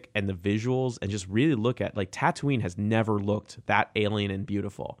music and the visuals, and just really look at, like, Tatooine has never looked that alien and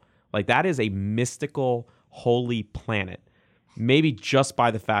beautiful. Like, that is a mystical, holy planet. Maybe just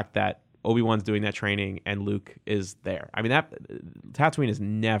by the fact that Obi-Wan's doing that training and Luke is there. I mean, that Tatooine has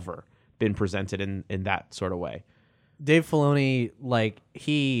never been presented in that sort of way. Dave Filoni, like,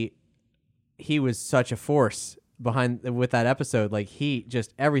 he was such a force behind with that episode. Like, he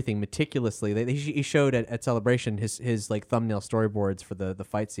just everything meticulously. He showed at Celebration his like thumbnail storyboards for the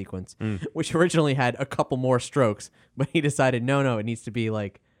fight sequence, which originally had a couple more strokes, but he decided no, it needs to be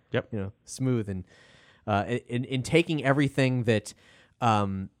like, smooth. And in taking everything that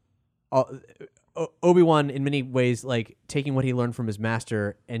Obi-Wan, in many ways, like, taking what he learned from his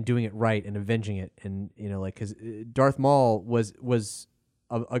master and doing it right and avenging it, and like, because Darth Maul was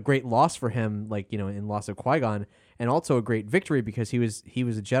a great loss for him, like, in loss of Qui-Gon, and also a great victory because he was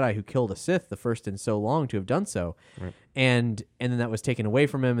a Jedi who killed a Sith, the first in so long to have done so, right. And then that was taken away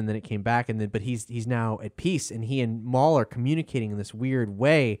from him, and then it came back, but he's now at peace, and he and Maul are communicating in this weird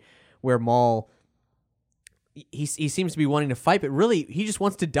way where Maul, he seems to be wanting to fight, but really he just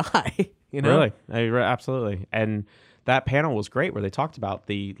wants to die. Really, absolutely. And that panel was great where they talked about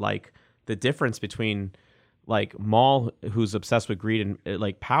the difference between, like, Maul, who's obsessed with greed and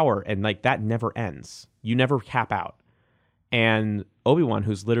like power, and like that never ends. You never cap out. And Obi-Wan,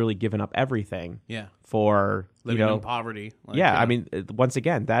 who's literally given up everything for living in poverty. Like, I mean, once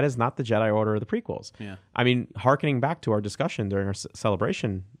again, that is not the Jedi Order of the prequels. Yeah. I mean, hearkening back to our discussion during our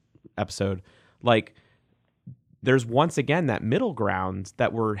Celebration episode, like, there's once again that middle ground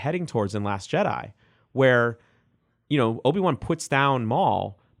that we're heading towards in Last Jedi, where, Obi-Wan puts down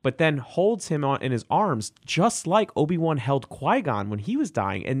Maul, but then holds him in his arms, just like Obi-Wan held Qui-Gon when he was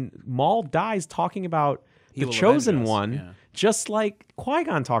dying. And Maul dies talking about the Chosen One, just like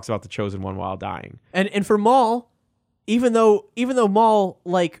Qui-Gon talks about the Chosen One while dying. And for Maul, even though Maul,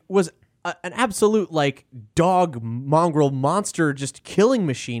 like, was an absolute, like, dog mongrel monster, just killing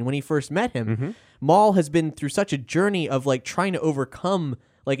machine when he first met him, Maul has been through such a journey of, like, trying to overcome,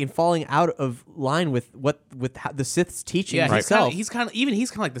 like, and falling out of line with the Sith's teaching himself. He's kind of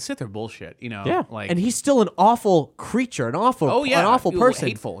like the Sith are bullshit, Yeah, like, and he's still an awful creature, an awful person,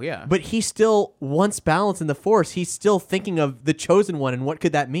 hateful, yeah. But he still wants balance in the Force. He's still thinking of the Chosen One and what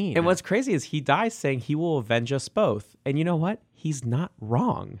could that mean. And what's crazy is he dies saying he will avenge us both. And you know what? He's not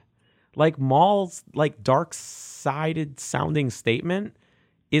wrong. Like, Maul's, like, dark-sided sounding statement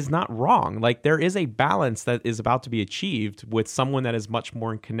is not wrong. Like, there is a balance that is about to be achieved with someone that is much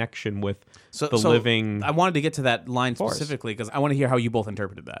more in connection with the living. I wanted to get to that line specifically because I want to hear how you both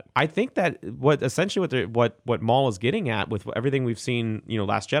interpreted that. I think that what Maul is getting at with everything we've seen,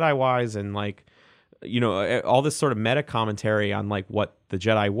 Last Jedi wise, and, like, all this sort of meta commentary on, like, what the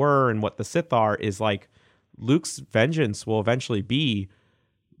Jedi were and what the Sith are, is like Luke's vengeance will eventually be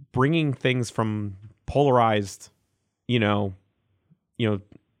bringing things from polarized,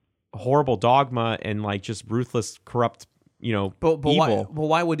 horrible dogma and, like, just ruthless, corrupt, evil.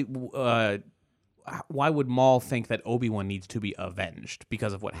 Why would Maul think that Obi-Wan needs to be avenged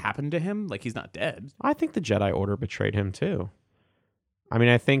because of what happened to him? Like, he's not dead. I think the Jedi Order betrayed him too. I mean,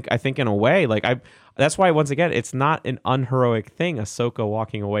 I think in a way, like, that's why, once again, it's not an unheroic thing, Ahsoka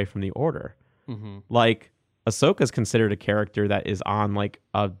walking away from the Order. Mm-hmm. Like, Ahsoka is considered a character that is on, like,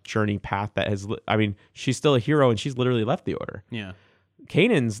 a journey path that has, I mean, she's still a hero and she's literally left the Order. Yeah.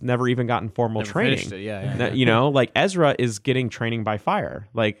 Kanan's never even gotten formal training. Like, Ezra is getting training by fire.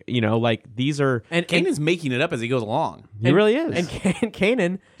 Like, like, these are... And Kanan's making it up as he goes along. He really is. And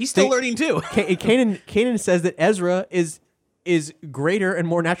Kanan... He's still learning too. Kanan says that Ezra is greater and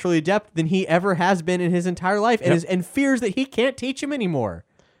more naturally adept than he ever has been in his entire life, and fears that he can't teach him anymore.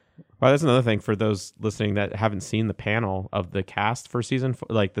 Well, that's another thing for those listening that haven't seen the panel of the cast for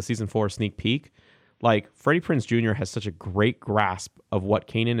the season 4 sneak peek. Like, Freddie Prinze Jr. has such a great grasp of what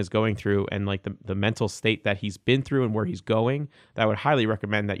Kanan is going through and, like, the mental state that he's been through and where he's going, that I would highly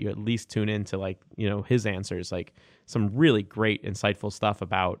recommend that you at least tune into, like, his answers, like, some really great, insightful stuff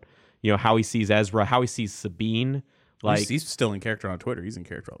about, how he sees Ezra, how he sees Sabine. Like, he's still in character on Twitter. He's in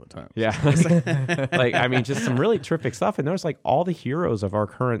character all the time. Yeah. Like, I mean, just some really terrific stuff. And there's, like, all the heroes of our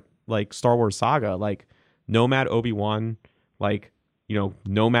current, like, Star Wars saga, like Nomad Obi-Wan, like,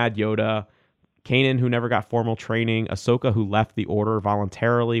 Nomad Yoda, Kanan, who never got formal training, Ahsoka, who left the Order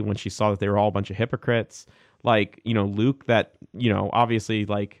voluntarily when she saw that they were all a bunch of hypocrites, like, Luke, that, obviously,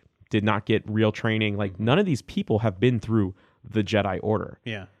 like, did not get real training. Like, none of these people have been through the Jedi Order.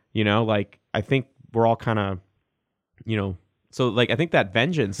 Yeah. Like, I think we're all kind of, so like I think that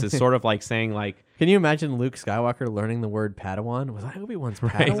vengeance is sort of like saying like, Can you imagine Luke Skywalker learning the word Padawan? Was I Obi-Wan's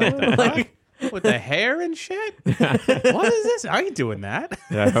Padawan? Like, With the hair and shit? What is this? I ain't doing that.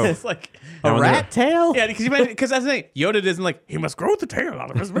 Yeah, It's like a rat tail? Yeah, because that's the thing. Yoda isn't like, he must grow the tail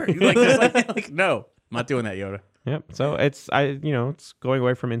out of his beard. He's like, no, I'm not doing that, Yoda. Yep. So it's it's going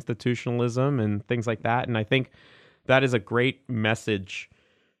away from institutionalism and things like that, and I think that is a great message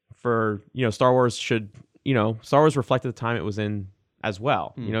for Star Wars Star Wars reflected the time it was in as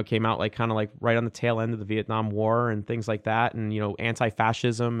well. It came out like kind of like right on the tail end of the Vietnam War and things like that, and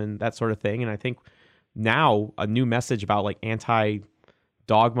anti-fascism and that sort of thing. And I think now a new message about like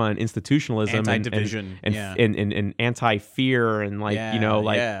anti-dogma and institutionalism, anti-division, and anti-fear and like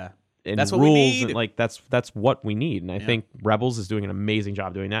and that's what rules we need. and like that's what we need. And I think Rebels is doing an amazing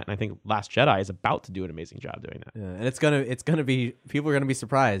job doing that, and I think Last Jedi is about to do an amazing job doing that. Yeah, and it's gonna be, people are gonna be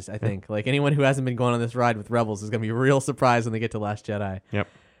surprised. I think like anyone who hasn't been going on this ride with Rebels is gonna be real surprised when they get to Last Jedi. Yep,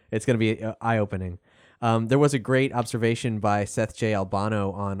 it's gonna be eye opening. There was a great observation by Seth J.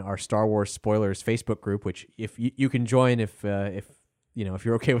 Albano on our Star Wars spoilers Facebook group, which if you can join if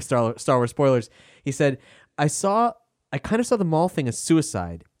you're okay with Star Wars spoilers. He said, I kind of saw the Maul thing as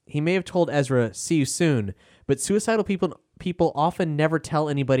suicide. He may have told Ezra, "See you soon," but suicidal people often never tell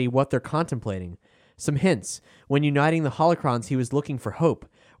anybody what they're contemplating. Some hints. When uniting the holocrons, he was looking for hope.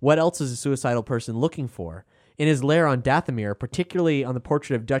 What else is a suicidal person looking for? In his lair on Dathomir, particularly on the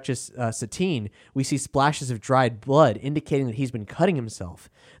portrait of Duchess Satine, we see splashes of dried blood, indicating that he's been cutting himself.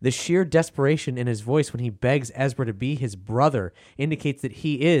 The sheer desperation in his voice when he begs Ezra to be his brother indicates that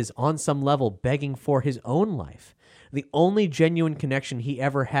he is, on some level, begging for his own life. The only genuine connection he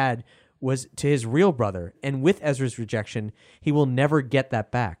ever had was to his real brother, and with Ezra's rejection, he will never get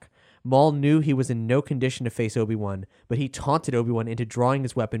that back. Maul knew he was in no condition to face Obi-Wan, but he taunted Obi-Wan into drawing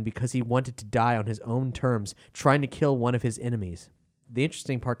his weapon because he wanted to die on his own terms, trying to kill one of his enemies. The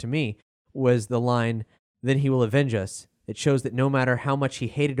interesting part to me was the line, "Then he will avenge us." It shows that no matter how much he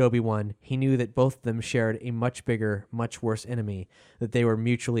hated Obi-Wan, he knew that both of them shared a much bigger, much worse enemy that they were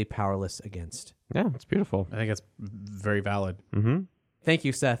mutually powerless against. Yeah, it's beautiful. I think that's very valid. Mm-hmm. Thank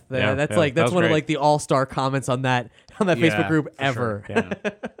you, Seth. That That's was one of great. like the all-star comments on that Facebook group ever. Sure. Yeah.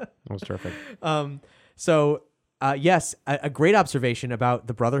 That was terrific. Yes, a great observation about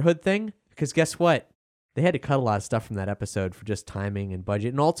the Brotherhood thing, because guess what? They had to cut a lot of stuff from that episode for just timing and budget,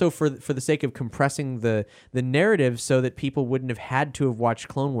 and also for the sake of compressing the narrative so that people wouldn't have had to have watched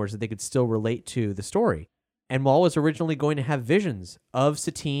Clone Wars, that they could still relate to the story. And Maul was originally going to have visions of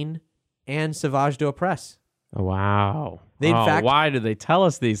Satine and Savage d'Opress. Oh, wow. They, in fact, why did they tell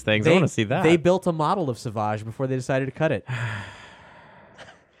us these things? I want to see that. They built a model of Savage before they decided to cut it.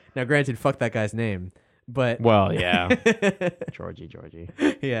 Now, granted, fuck that guy's name, but well, yeah. Georgie.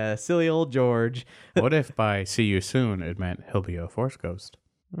 yeah, silly old George. What if by "see you soon" it meant he'll be a Force ghost?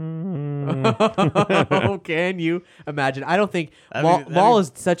 Oh, can you imagine? I don't think Maul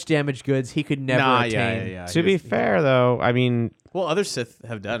is such damaged goods he could never attain. Yeah. To be fair, though, I mean, well, other Sith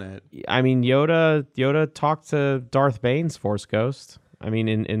have done it. I mean, Yoda talked to Darth Bane's Force ghost. I mean,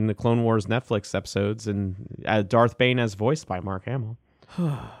 in the Clone Wars Netflix episodes, and Darth Bane as voiced by Mark Hamill.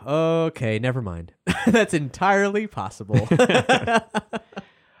 Okay, never mind. That's entirely possible.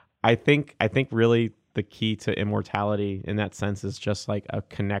 I think really the key to immortality in that sense is just like a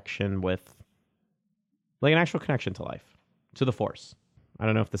connection with, like an actual connection to life, to the Force. I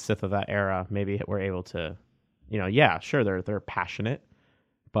don't know if the Sith of that era maybe were able to, yeah, sure, they're passionate,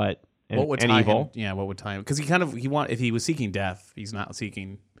 but What would and tie evil. him? Yeah, what would tie him? Because if he was seeking death, he's not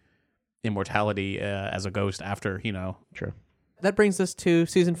seeking immortality as a ghost after. True. That brings us to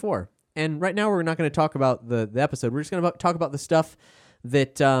season 4. And right now we're not going to talk about the episode. We're just going to talk about the stuff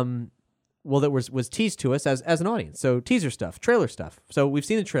that that was teased to us as an audience. So teaser stuff, trailer stuff. So we've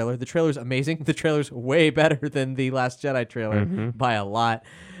seen the trailer. The trailer's amazing. The trailer's way better than the Last Jedi trailer by a lot.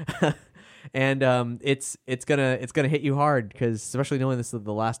 And it's gonna hit you hard, because especially knowing this is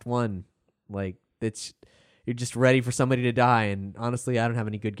the last one, like you're just ready for somebody to die. And honestly, I don't have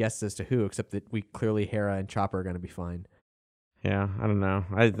any good guesses as to who, except that clearly Hera and Chopper are going to be fine. Yeah, I don't know.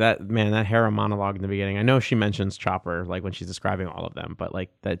 That Hera monologue in the beginning. I know she mentions Chopper like when she's describing all of them, but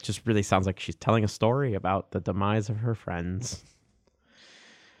like that just really sounds like she's telling a story about the demise of her friends.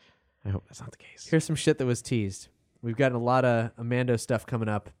 I hope that's not the case. Here's some shit that was teased. We've got a lot of Mando stuff coming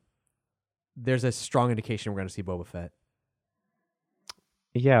up. There's a strong indication we're going to see Boba Fett.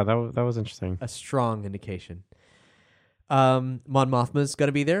 Yeah, that was interesting. A strong indication. Mon Mothma's going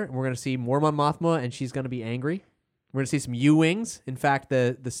to be there, and we're going to see more Mon Mothma, and she's going to be angry. We're going to see some U-Wings. In fact,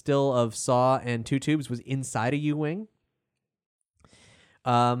 the still of Saw and Two Tubes was inside a U-Wing.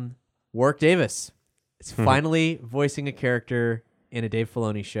 Warwick Davis is finally voicing a character in a Dave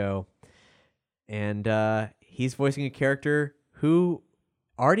Filoni show. And he's voicing a character who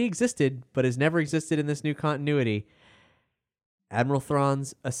already existed, but has never existed in this new continuity. Admiral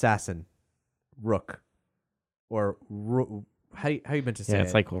Thrawn's assassin, Rook. Or how you meant to say it? Yeah,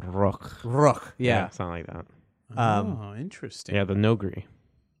 it's like Rook. Rook, yeah. Something like that. Oh, interesting. Yeah, the Nogri.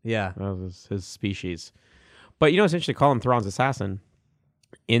 Yeah. That was his species. But it's interesting to call him Thrawn's assassin.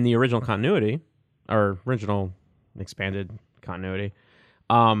 In the original continuity, or original expanded continuity,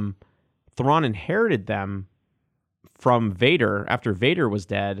 Thrawn inherited them from Vader after Vader was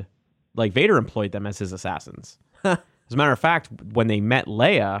dead. Like, Vader employed them as his assassins. As a matter of fact, when they met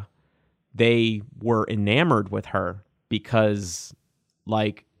Leia, they were enamored with her because,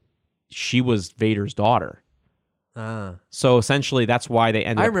 like, she was Vader's daughter. So essentially, that's why they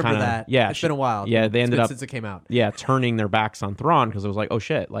ended up. I remember that. Yeah, it's been a while. Yeah, they ended up since it came out. Yeah, turning their backs on Thrawn because it was like, oh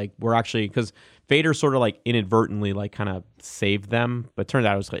shit, like we're actually because Vader sort of like inadvertently like kind of saved them, but it turned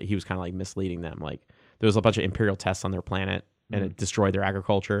out it was like, he was kind of like misleading them. Like there was a bunch of Imperial tests on their planet and it destroyed their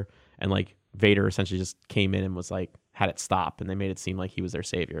agriculture, and like Vader essentially just came in and was like had it stop, and they made it seem like he was their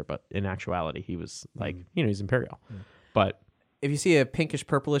savior, but in actuality he was like he's Imperial. But if you see a pinkish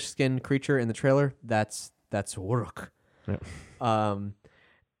purplish skinned creature in the trailer, that's Uruk. yeah.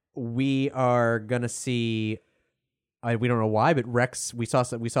 We are gonna see. We don't know why, but Rex. We saw a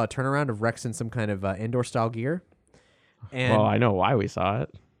turnaround of Rex in some kind of indoor style gear. And Well, I know why we saw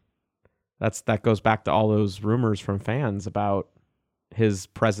it. That goes back to all those rumors from fans about his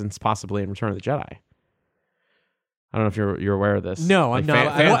presence possibly in Return of the Jedi. I don't know if you're aware of this. No, I'm not.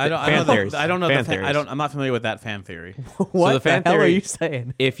 I'm not familiar with that fan theory. What the fan the hell are theory- you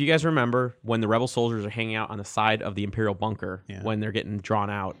saying? If you guys remember when the rebel soldiers are hanging out on the side of the Imperial bunker when they're getting drawn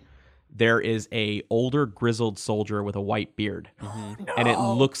out, there is a older grizzled soldier with a white beard, and it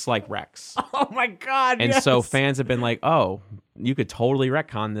looks like Rex. Oh my god! And yes. so fans have been like, "Oh, you could totally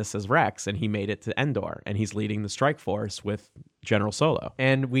retcon this as Rex," and he made it to Endor, and he's leading the strike force with General Solo.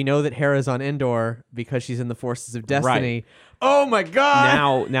 And we know that Hera's on Endor because she's in the Forces of Destiny. Right. Oh my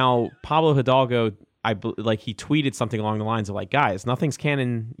god! Now Pablo Hidalgo, he tweeted something along the lines of like, "Guys, nothing's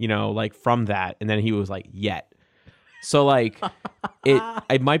canon, like from that," and then he was like, "Yet." So like,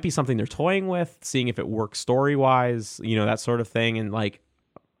 it might be something they're toying with, seeing if it works story wise, that sort of thing, and like.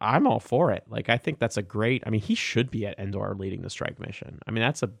 I'm all for it. Like, I think that's a great. I mean, he should be at Endor leading the strike mission. I mean,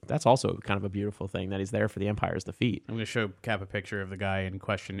 that's also kind of a beautiful thing that he's there for the Empire's defeat. I'm going to show Cap a picture of the guy in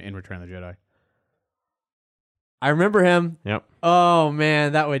question in Return of the Jedi. I remember him. Yep. Oh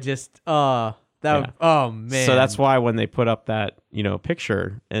man, that would just. Oh man. So that's why when they put up that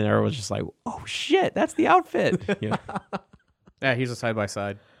picture, and everyone was just like, "Oh shit, that's the outfit." Yeah, he's a side by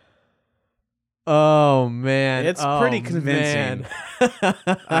side. Oh man, It's pretty convincing.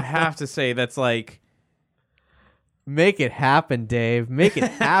 I have to say that's like. Make it happen, Dave. Make it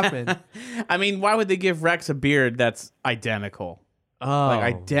happen. I mean, why would they give Rex a beard that's identical? Oh,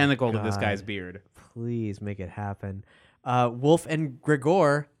 Identical to this God. guy's beard. Please make it happen. Wolf and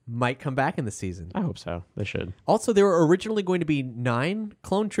Gregor might come back in the season. I hope so. They should. Also, there were originally going to be 9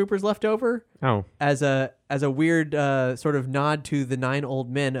 clone troopers left over Oh, as a weird sort of nod to the 9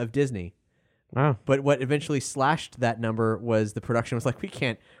 old men of Disney. wow. But what eventually slashed that number was the production was like, we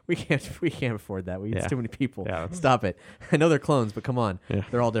can't afford that. It's Yeah. too many people. Yeah. Stop it. I know they're clones, but come on, Yeah.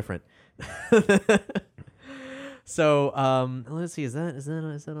 they're all different. So let's see. Is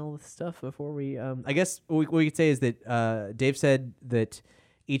that all the stuff before we? I guess what we could say is that Dave said that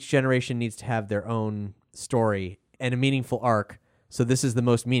each generation needs to have their own story and a meaningful arc. So this is the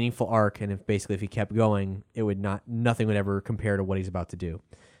most meaningful arc, and if he kept going, nothing would ever compare to what he's about to do.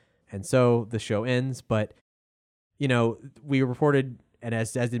 And so the show ends, but we reported, and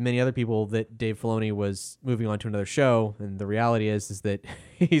as did many other people, that Dave Filoni was moving on to another show. And the reality is that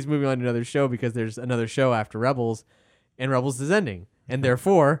he's moving on to another show because there's another show after Rebels, and Rebels is ending, and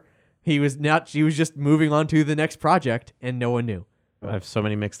therefore he was just moving on to the next project, and no one knew. I have so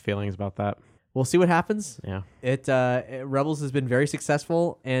many mixed feelings about that. We'll see what happens. Yeah. Rebels has been very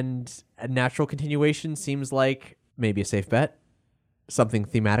successful, and a natural continuation seems like maybe a safe bet. Something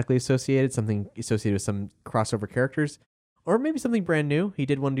thematically associated, something associated with some crossover characters, or maybe something brand new. He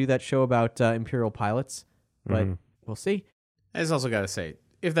did want to do that show about Imperial pilots, but we'll see. I just also got to say,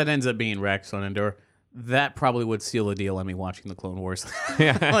 if that ends up being Rex on Endor, that probably would seal the deal on me watching the Clone Wars.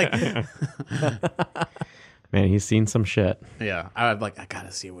 Man, he's seen some shit. Yeah, I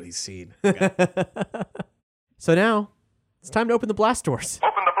gotta see what he's seen. So now it's time to open the blast doors.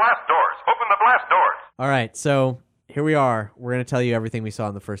 Open the blast doors! Open the blast doors! All right, so here we are. We're going to tell you everything we saw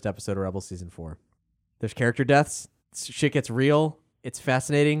in the first episode of Rebels Season 4. There's character deaths. Shit gets real. It's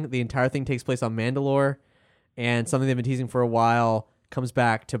fascinating. The entire thing takes place on Mandalore, and something they've been teasing for a while comes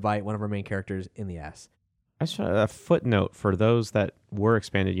back to bite one of our main characters in the ass. I just a footnote for those that were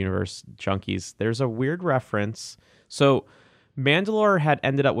expanded universe junkies. There's a weird reference. So Mandalore had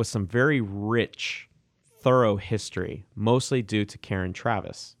ended up with some very rich, thorough history, mostly due to Karen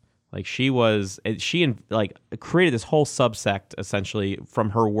Traviss. Like she created this whole subsect essentially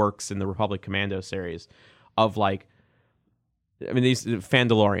from her works in the Republic Commando series of these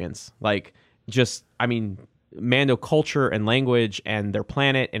Fandalorians, Mando culture and language and their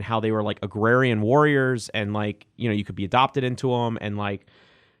planet and how they were like agrarian warriors and you could be adopted into them and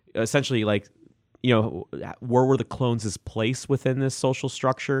essentially where were the clones' place within this social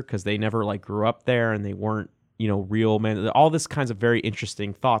structure because they never grew up there and they weren't real men. All this kinds of very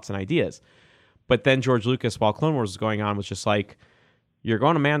interesting thoughts and ideas. But then George Lucas, while Clone Wars was going on, was just like, you're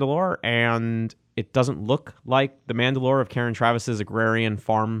going to Mandalore and it doesn't look like the Mandalore of Karen Travis's agrarian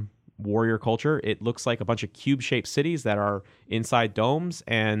farm warrior culture. It looks like a bunch of cube-shaped cities that are inside domes,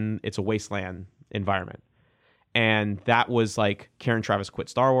 and it's a wasteland environment. And that was Karen Traviss quit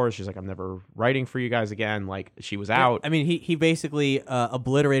Star Wars. She's like, I'm never writing for you guys again. She was out. I mean, he basically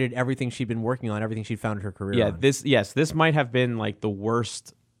obliterated everything she'd been working on, everything she'd founded her career on. This might have been the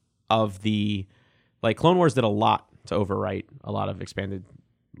worst of the Clone Wars did a lot to overwrite a lot of expanded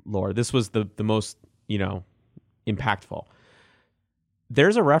lore. This was the most impactful.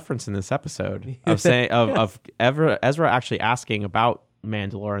 There's a reference in this episode of saying of Ezra actually asking about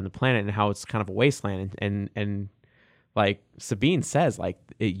Mandalore and the planet and how it's kind of a wasteland, and Sabine says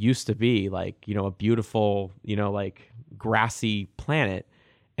it used to be a beautiful grassy planet,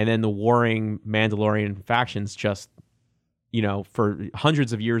 and then the warring Mandalorian factions just for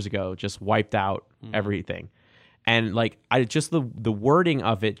hundreds of years ago just wiped out everything. And the wording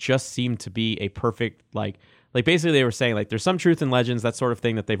of it just seemed to be a perfect basically they were saying there's some truth in legends, that sort of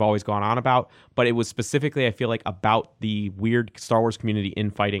thing that they've always gone on about, but it was specifically I feel about the weird Star Wars community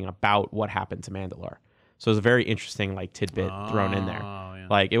infighting about what happened to Mandalore. So it was a very interesting tidbit thrown in there.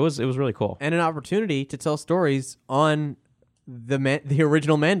 Yeah. It was really cool. And an opportunity to tell stories on the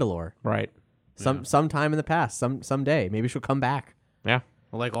original Mandalore. Right. Sometime in the past, someday. Maybe she'll come back. Yeah.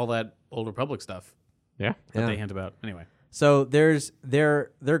 Well, all that Old Republic stuff. Yeah. That they hint about. Anyway. So there's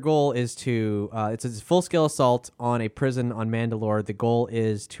their goal is to it's a full-scale assault on a prison on Mandalore. The goal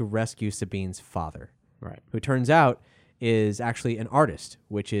is to rescue Sabine's father, right? Who turns out is actually an artist,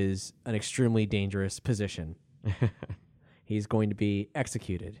 which is an extremely dangerous position. He's going to be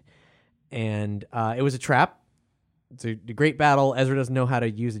executed, and it was a trap. It's a great battle. Ezra doesn't know how to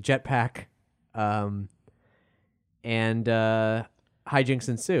use a jetpack, and hijinks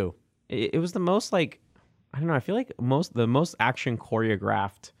ensue. It was the most I don't know. I feel the most action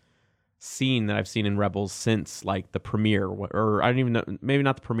choreographed scene that I've seen in Rebels since the premiere, or I don't even know, maybe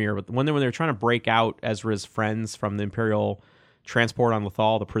not the premiere, but when they were trying to break out Ezra's friends from the Imperial transport on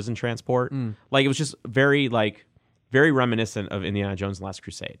Lothal, the prison transport. It was just very very reminiscent of Indiana Jones and the Last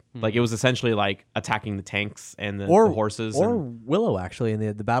Crusade. It was essentially attacking the tanks and the horses, or Willow actually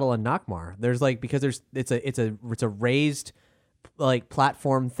in the battle on Nockmaar. There's because it's a raised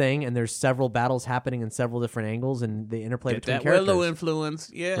platform thing, and there's several battles happening in several different angles, and the interplay between that characters. Willow influence,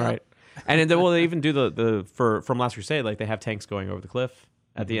 yeah, right. And then they even do the from Last Crusade, they have tanks going over the cliff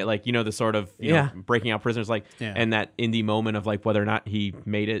at the end, the sort of know, breaking out prisoners, and that indie moment of whether or not he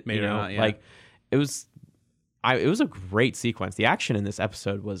made it or not, yeah. It was a great sequence. The action in this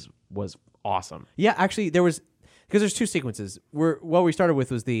episode was awesome. Yeah, actually, there was because there's two sequences. What we started with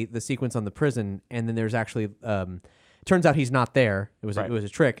was the sequence on the prison, and then there's actually. Turns out he's not there. It was a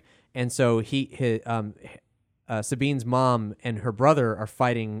trick, and so Sabine's mom and her brother are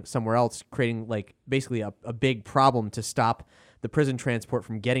fighting somewhere else, creating basically a big problem to stop the prison transport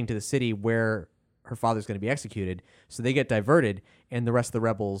from getting to the city where her father's going to be executed. So they get diverted, and the rest of the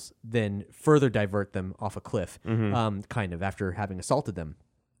rebels then further divert them off a cliff, kind of after having assaulted them.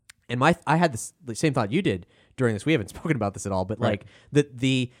 And I had the same thought you did during this. We haven't spoken about this at all, but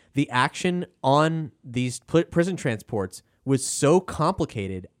the action on these prison transports was so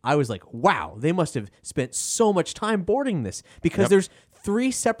complicated. I was like, wow, they must have spent so much time boarding this because there's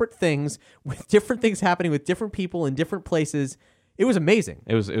 3 separate things with different things happening with different people in different places. It was amazing.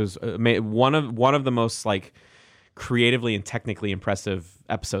 It was one of the most creatively and technically impressive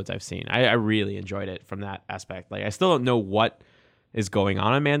episodes I've seen. I really enjoyed it from that aspect. I still don't know what is going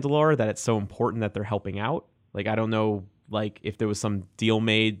on in Mandalore that it's so important that they're helping out. I don't know if there was some deal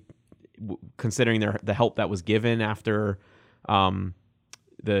made considering the help that was given after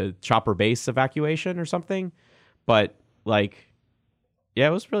the Chopper base evacuation or something, but it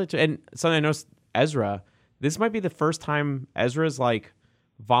was really and something I noticed. Ezra this might be the first time Ezra's like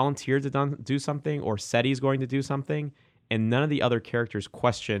volunteered to do something or said he's going to do something, and none of the other characters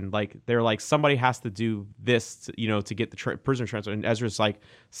questioned. Like they're like, somebody has to do this, to get the prisoner transfer. And Ezra's like,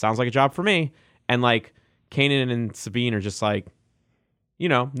 sounds like a job for me. And like Kanan and Sabine are just like,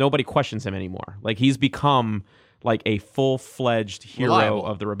 nobody questions him anymore. Like he's become like a full-fledged hero Reliable.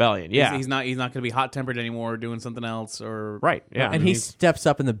 of the rebellion. Yeah, he's not going to be hot-tempered anymore, doing something else or right. Yeah, and he steps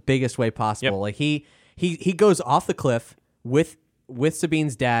up in the biggest way possible. Like he goes off the cliff with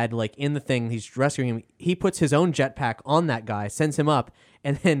Sabine's dad, like in the thing. He's rescuing him. He puts his own jetpack on that guy, sends him up,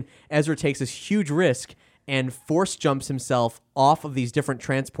 and then Ezra takes this huge risk and force jumps himself off of these different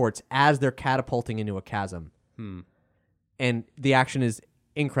transports as they're catapulting into a chasm. And the action is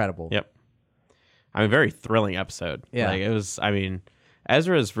incredible. Yep. A very thrilling episode. Yeah. Like it was,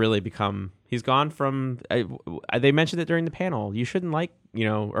 Ezra has really become, he's gone from, they mentioned it during the panel. You shouldn't like,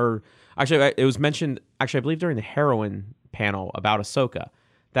 or actually it was mentioned, I believe during the Heroine panel about Ahsoka,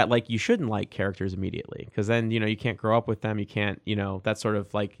 that like you shouldn't like characters immediately because then, you can't grow up with them. You can't, that's sort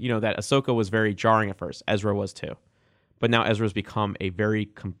of like, that Ahsoka was very jarring at first. Ezra was too. But now Ezra's become a very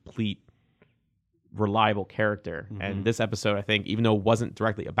complete, reliable character. Mm-hmm. And this episode, I think, even though it wasn't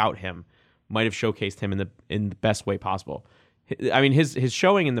directly about him, might have showcased him in the best way possible. His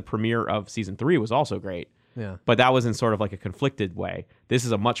showing in the premiere of season 3 was also great. Yeah. But that was in sort of like a conflicted way. This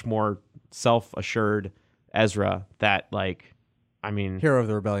is a much more self-assured Ezra that Hero of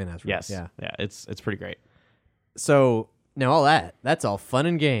the Rebellion Ezra. Yes. Yeah, it's pretty great. So now all that's all fun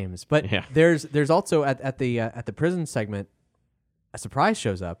and games, but there's also at the prison segment a surprise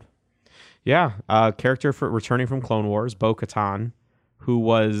shows up. Yeah, character returning from Clone Wars, Bo-Katan, who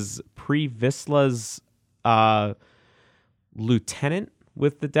was Pre Vizsla's lieutenant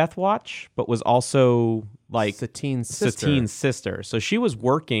with the Death Watch, but was also like Satine's sister. So she was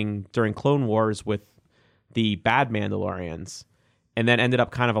working during Clone Wars with the bad Mandalorians, and then ended up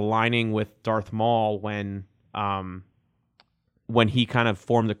kind of aligning with Darth Maul when he kind of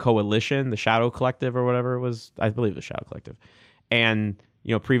formed the coalition, the Shadow Collective or whatever it was. I believe the Shadow Collective, and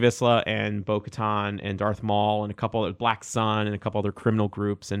Pre Vizsla and Bo-Katan and Darth Maul and a couple of Black Sun and a couple other criminal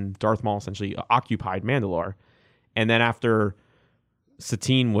groups, and Darth Maul essentially occupied Mandalore. And then after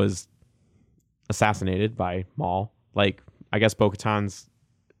Satine was assassinated by Maul, like I guess Bo-Katan's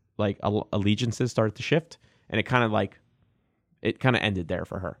like allegiances started to shift, and it kind of ended there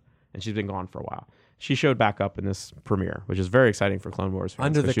for her, and she's been gone for a while. She showed back up in this premiere, which is very exciting for Clone Wars fans.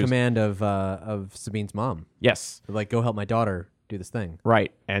 Under the command of Sabine's mom. Yes. Like, go help my daughter do this thing.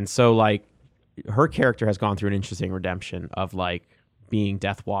 Right. And so like her character has gone through an interesting redemption of like being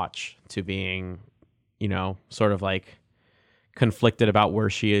Death Watch to being, sort of like conflicted about where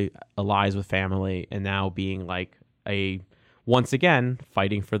she lies with family, and now being like once again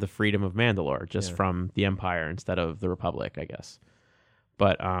fighting for the freedom of Mandalore, just from the Empire instead of the Republic, I guess.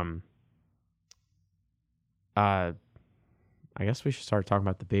 But I guess we should start talking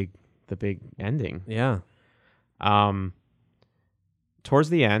about the big ending. Yeah. Towards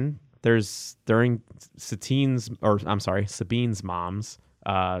the end, during Sabine's mom's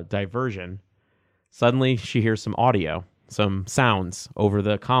diversion, suddenly she hears some audio, some sounds over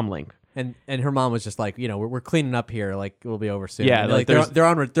the comlink. And her mom was just like, we're cleaning up here, like we'll be over soon. Yeah, and like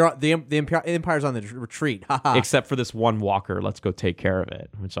the Empire's on the retreat. Except for this one walker, let's go take care of it,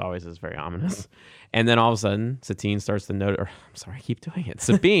 which always is very ominous. And then all of a sudden, Satine starts to notice, I keep doing it.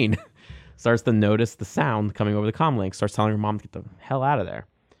 Sabine starts to notice the sound coming over the comlink, starts telling her mom to get the hell out of there.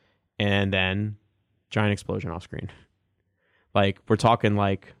 And then giant explosion off screen. Like, we're talking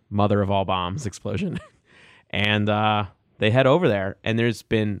like mother of all bombs explosion. And they head over there, and there's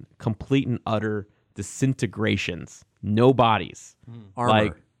been complete and utter disintegrations. No bodies.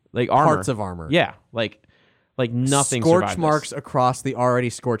 Armor. Like armor. Parts of armor. Yeah. Like nothing Scorch survived marks this. Across the already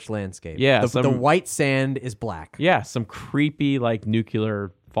scorched landscape. Yeah. The white sand is black. Yeah, some creepy like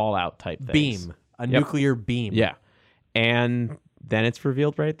nuclear fallout type things. Beam. Nuclear beam. Yeah. And then it's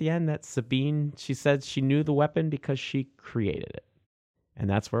revealed right at the end that Sabine, she said she knew the weapon because she created it. And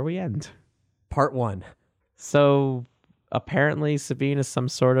that's where we end. Part 1. So apparently Sabine is some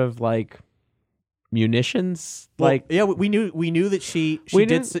sort of like munitions. Well, yeah, we knew that she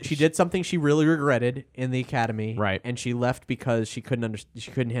did something she really regretted in the academy, right? And she left because she couldn't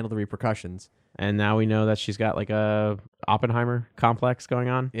handle the repercussions. And now we know that she's got like a Oppenheimer complex going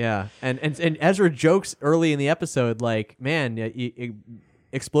on. Yeah, and Ezra jokes early in the episode like, "Man,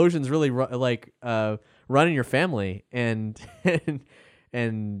 explosions really run in your family," and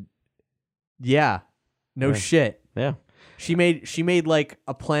yeah, no shit. Yeah, she made like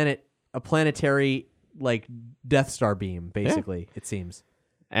a planetary like Death Star beam, basically. It seems.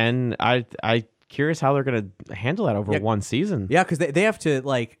 And I curious how they're going to handle that over one season. Yeah, because they have to,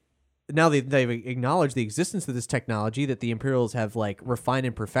 like, now they've acknowledged the existence of this technology, that the Imperials have, like, refined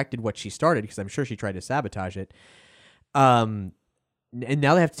and perfected what she started, because I'm sure she tried to sabotage it. And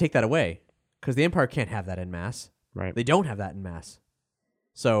now they have to take that away, because the Empire can't have that en masse. Right. They don't have that en masse.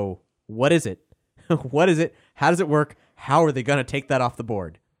 So what is it? What is it? How does it work? How are they going to take that off the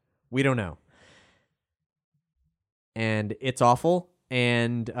board? We don't know. And it's awful.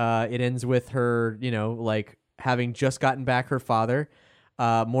 And it ends with her, like, having just gotten back her father,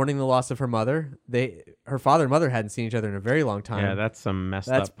 mourning the loss of her mother. Her father and mother hadn't seen each other in a very long time. Yeah, that's some messed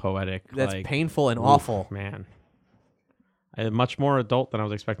up poetic. That's painful and awful. Man. Much more adult than I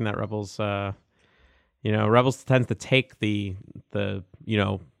was expecting that Rebels. Rebels tends to take the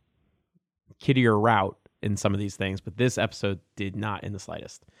kiddier route in some of these things, but this episode did not in the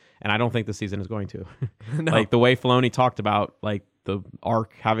slightest. And I don't think the season is going to. No. Like the way Filoni talked about, like, the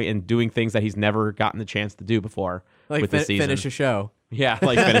arc having and doing things that he's never gotten the chance to do before, like with the season. Finish a show. Yeah,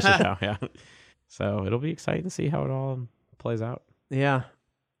 like finish a show. Yeah. So it'll be exciting to see how it all plays out. Yeah.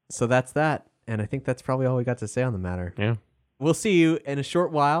 So that's that. And I think that's probably all we got to say on the matter. Yeah. We'll see you in a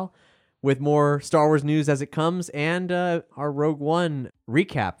short while with more Star Wars news as it comes, and our Rogue One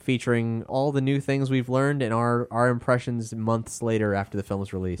recap featuring all the new things we've learned and our impressions months later after the film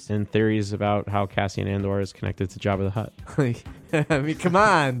was released. And theories about how Cassian Andor is connected to Jabba the Hutt. I mean, come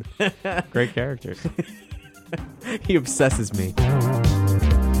on. Great characters. He obsesses me.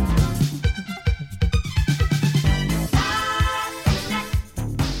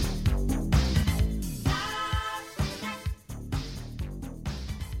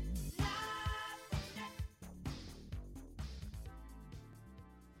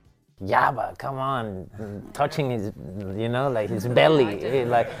 Jabba, come on, touching his, like his belly,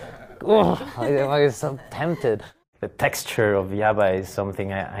 I was so tempted. The texture of Jabba is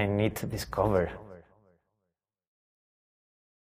something I need to discover.